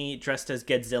Nanami dressed as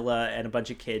Godzilla and a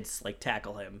bunch of kids like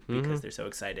tackle him because they're so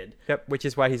excited. Yep, which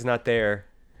is why he's not there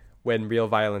when real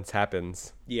violence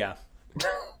happens. Yeah.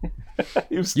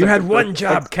 You had one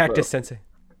job, Cactus Sensei.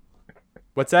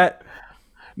 What's that?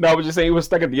 No, I was just saying he was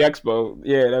stuck at the expo.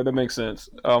 Yeah, that makes sense.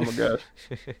 Oh my gosh.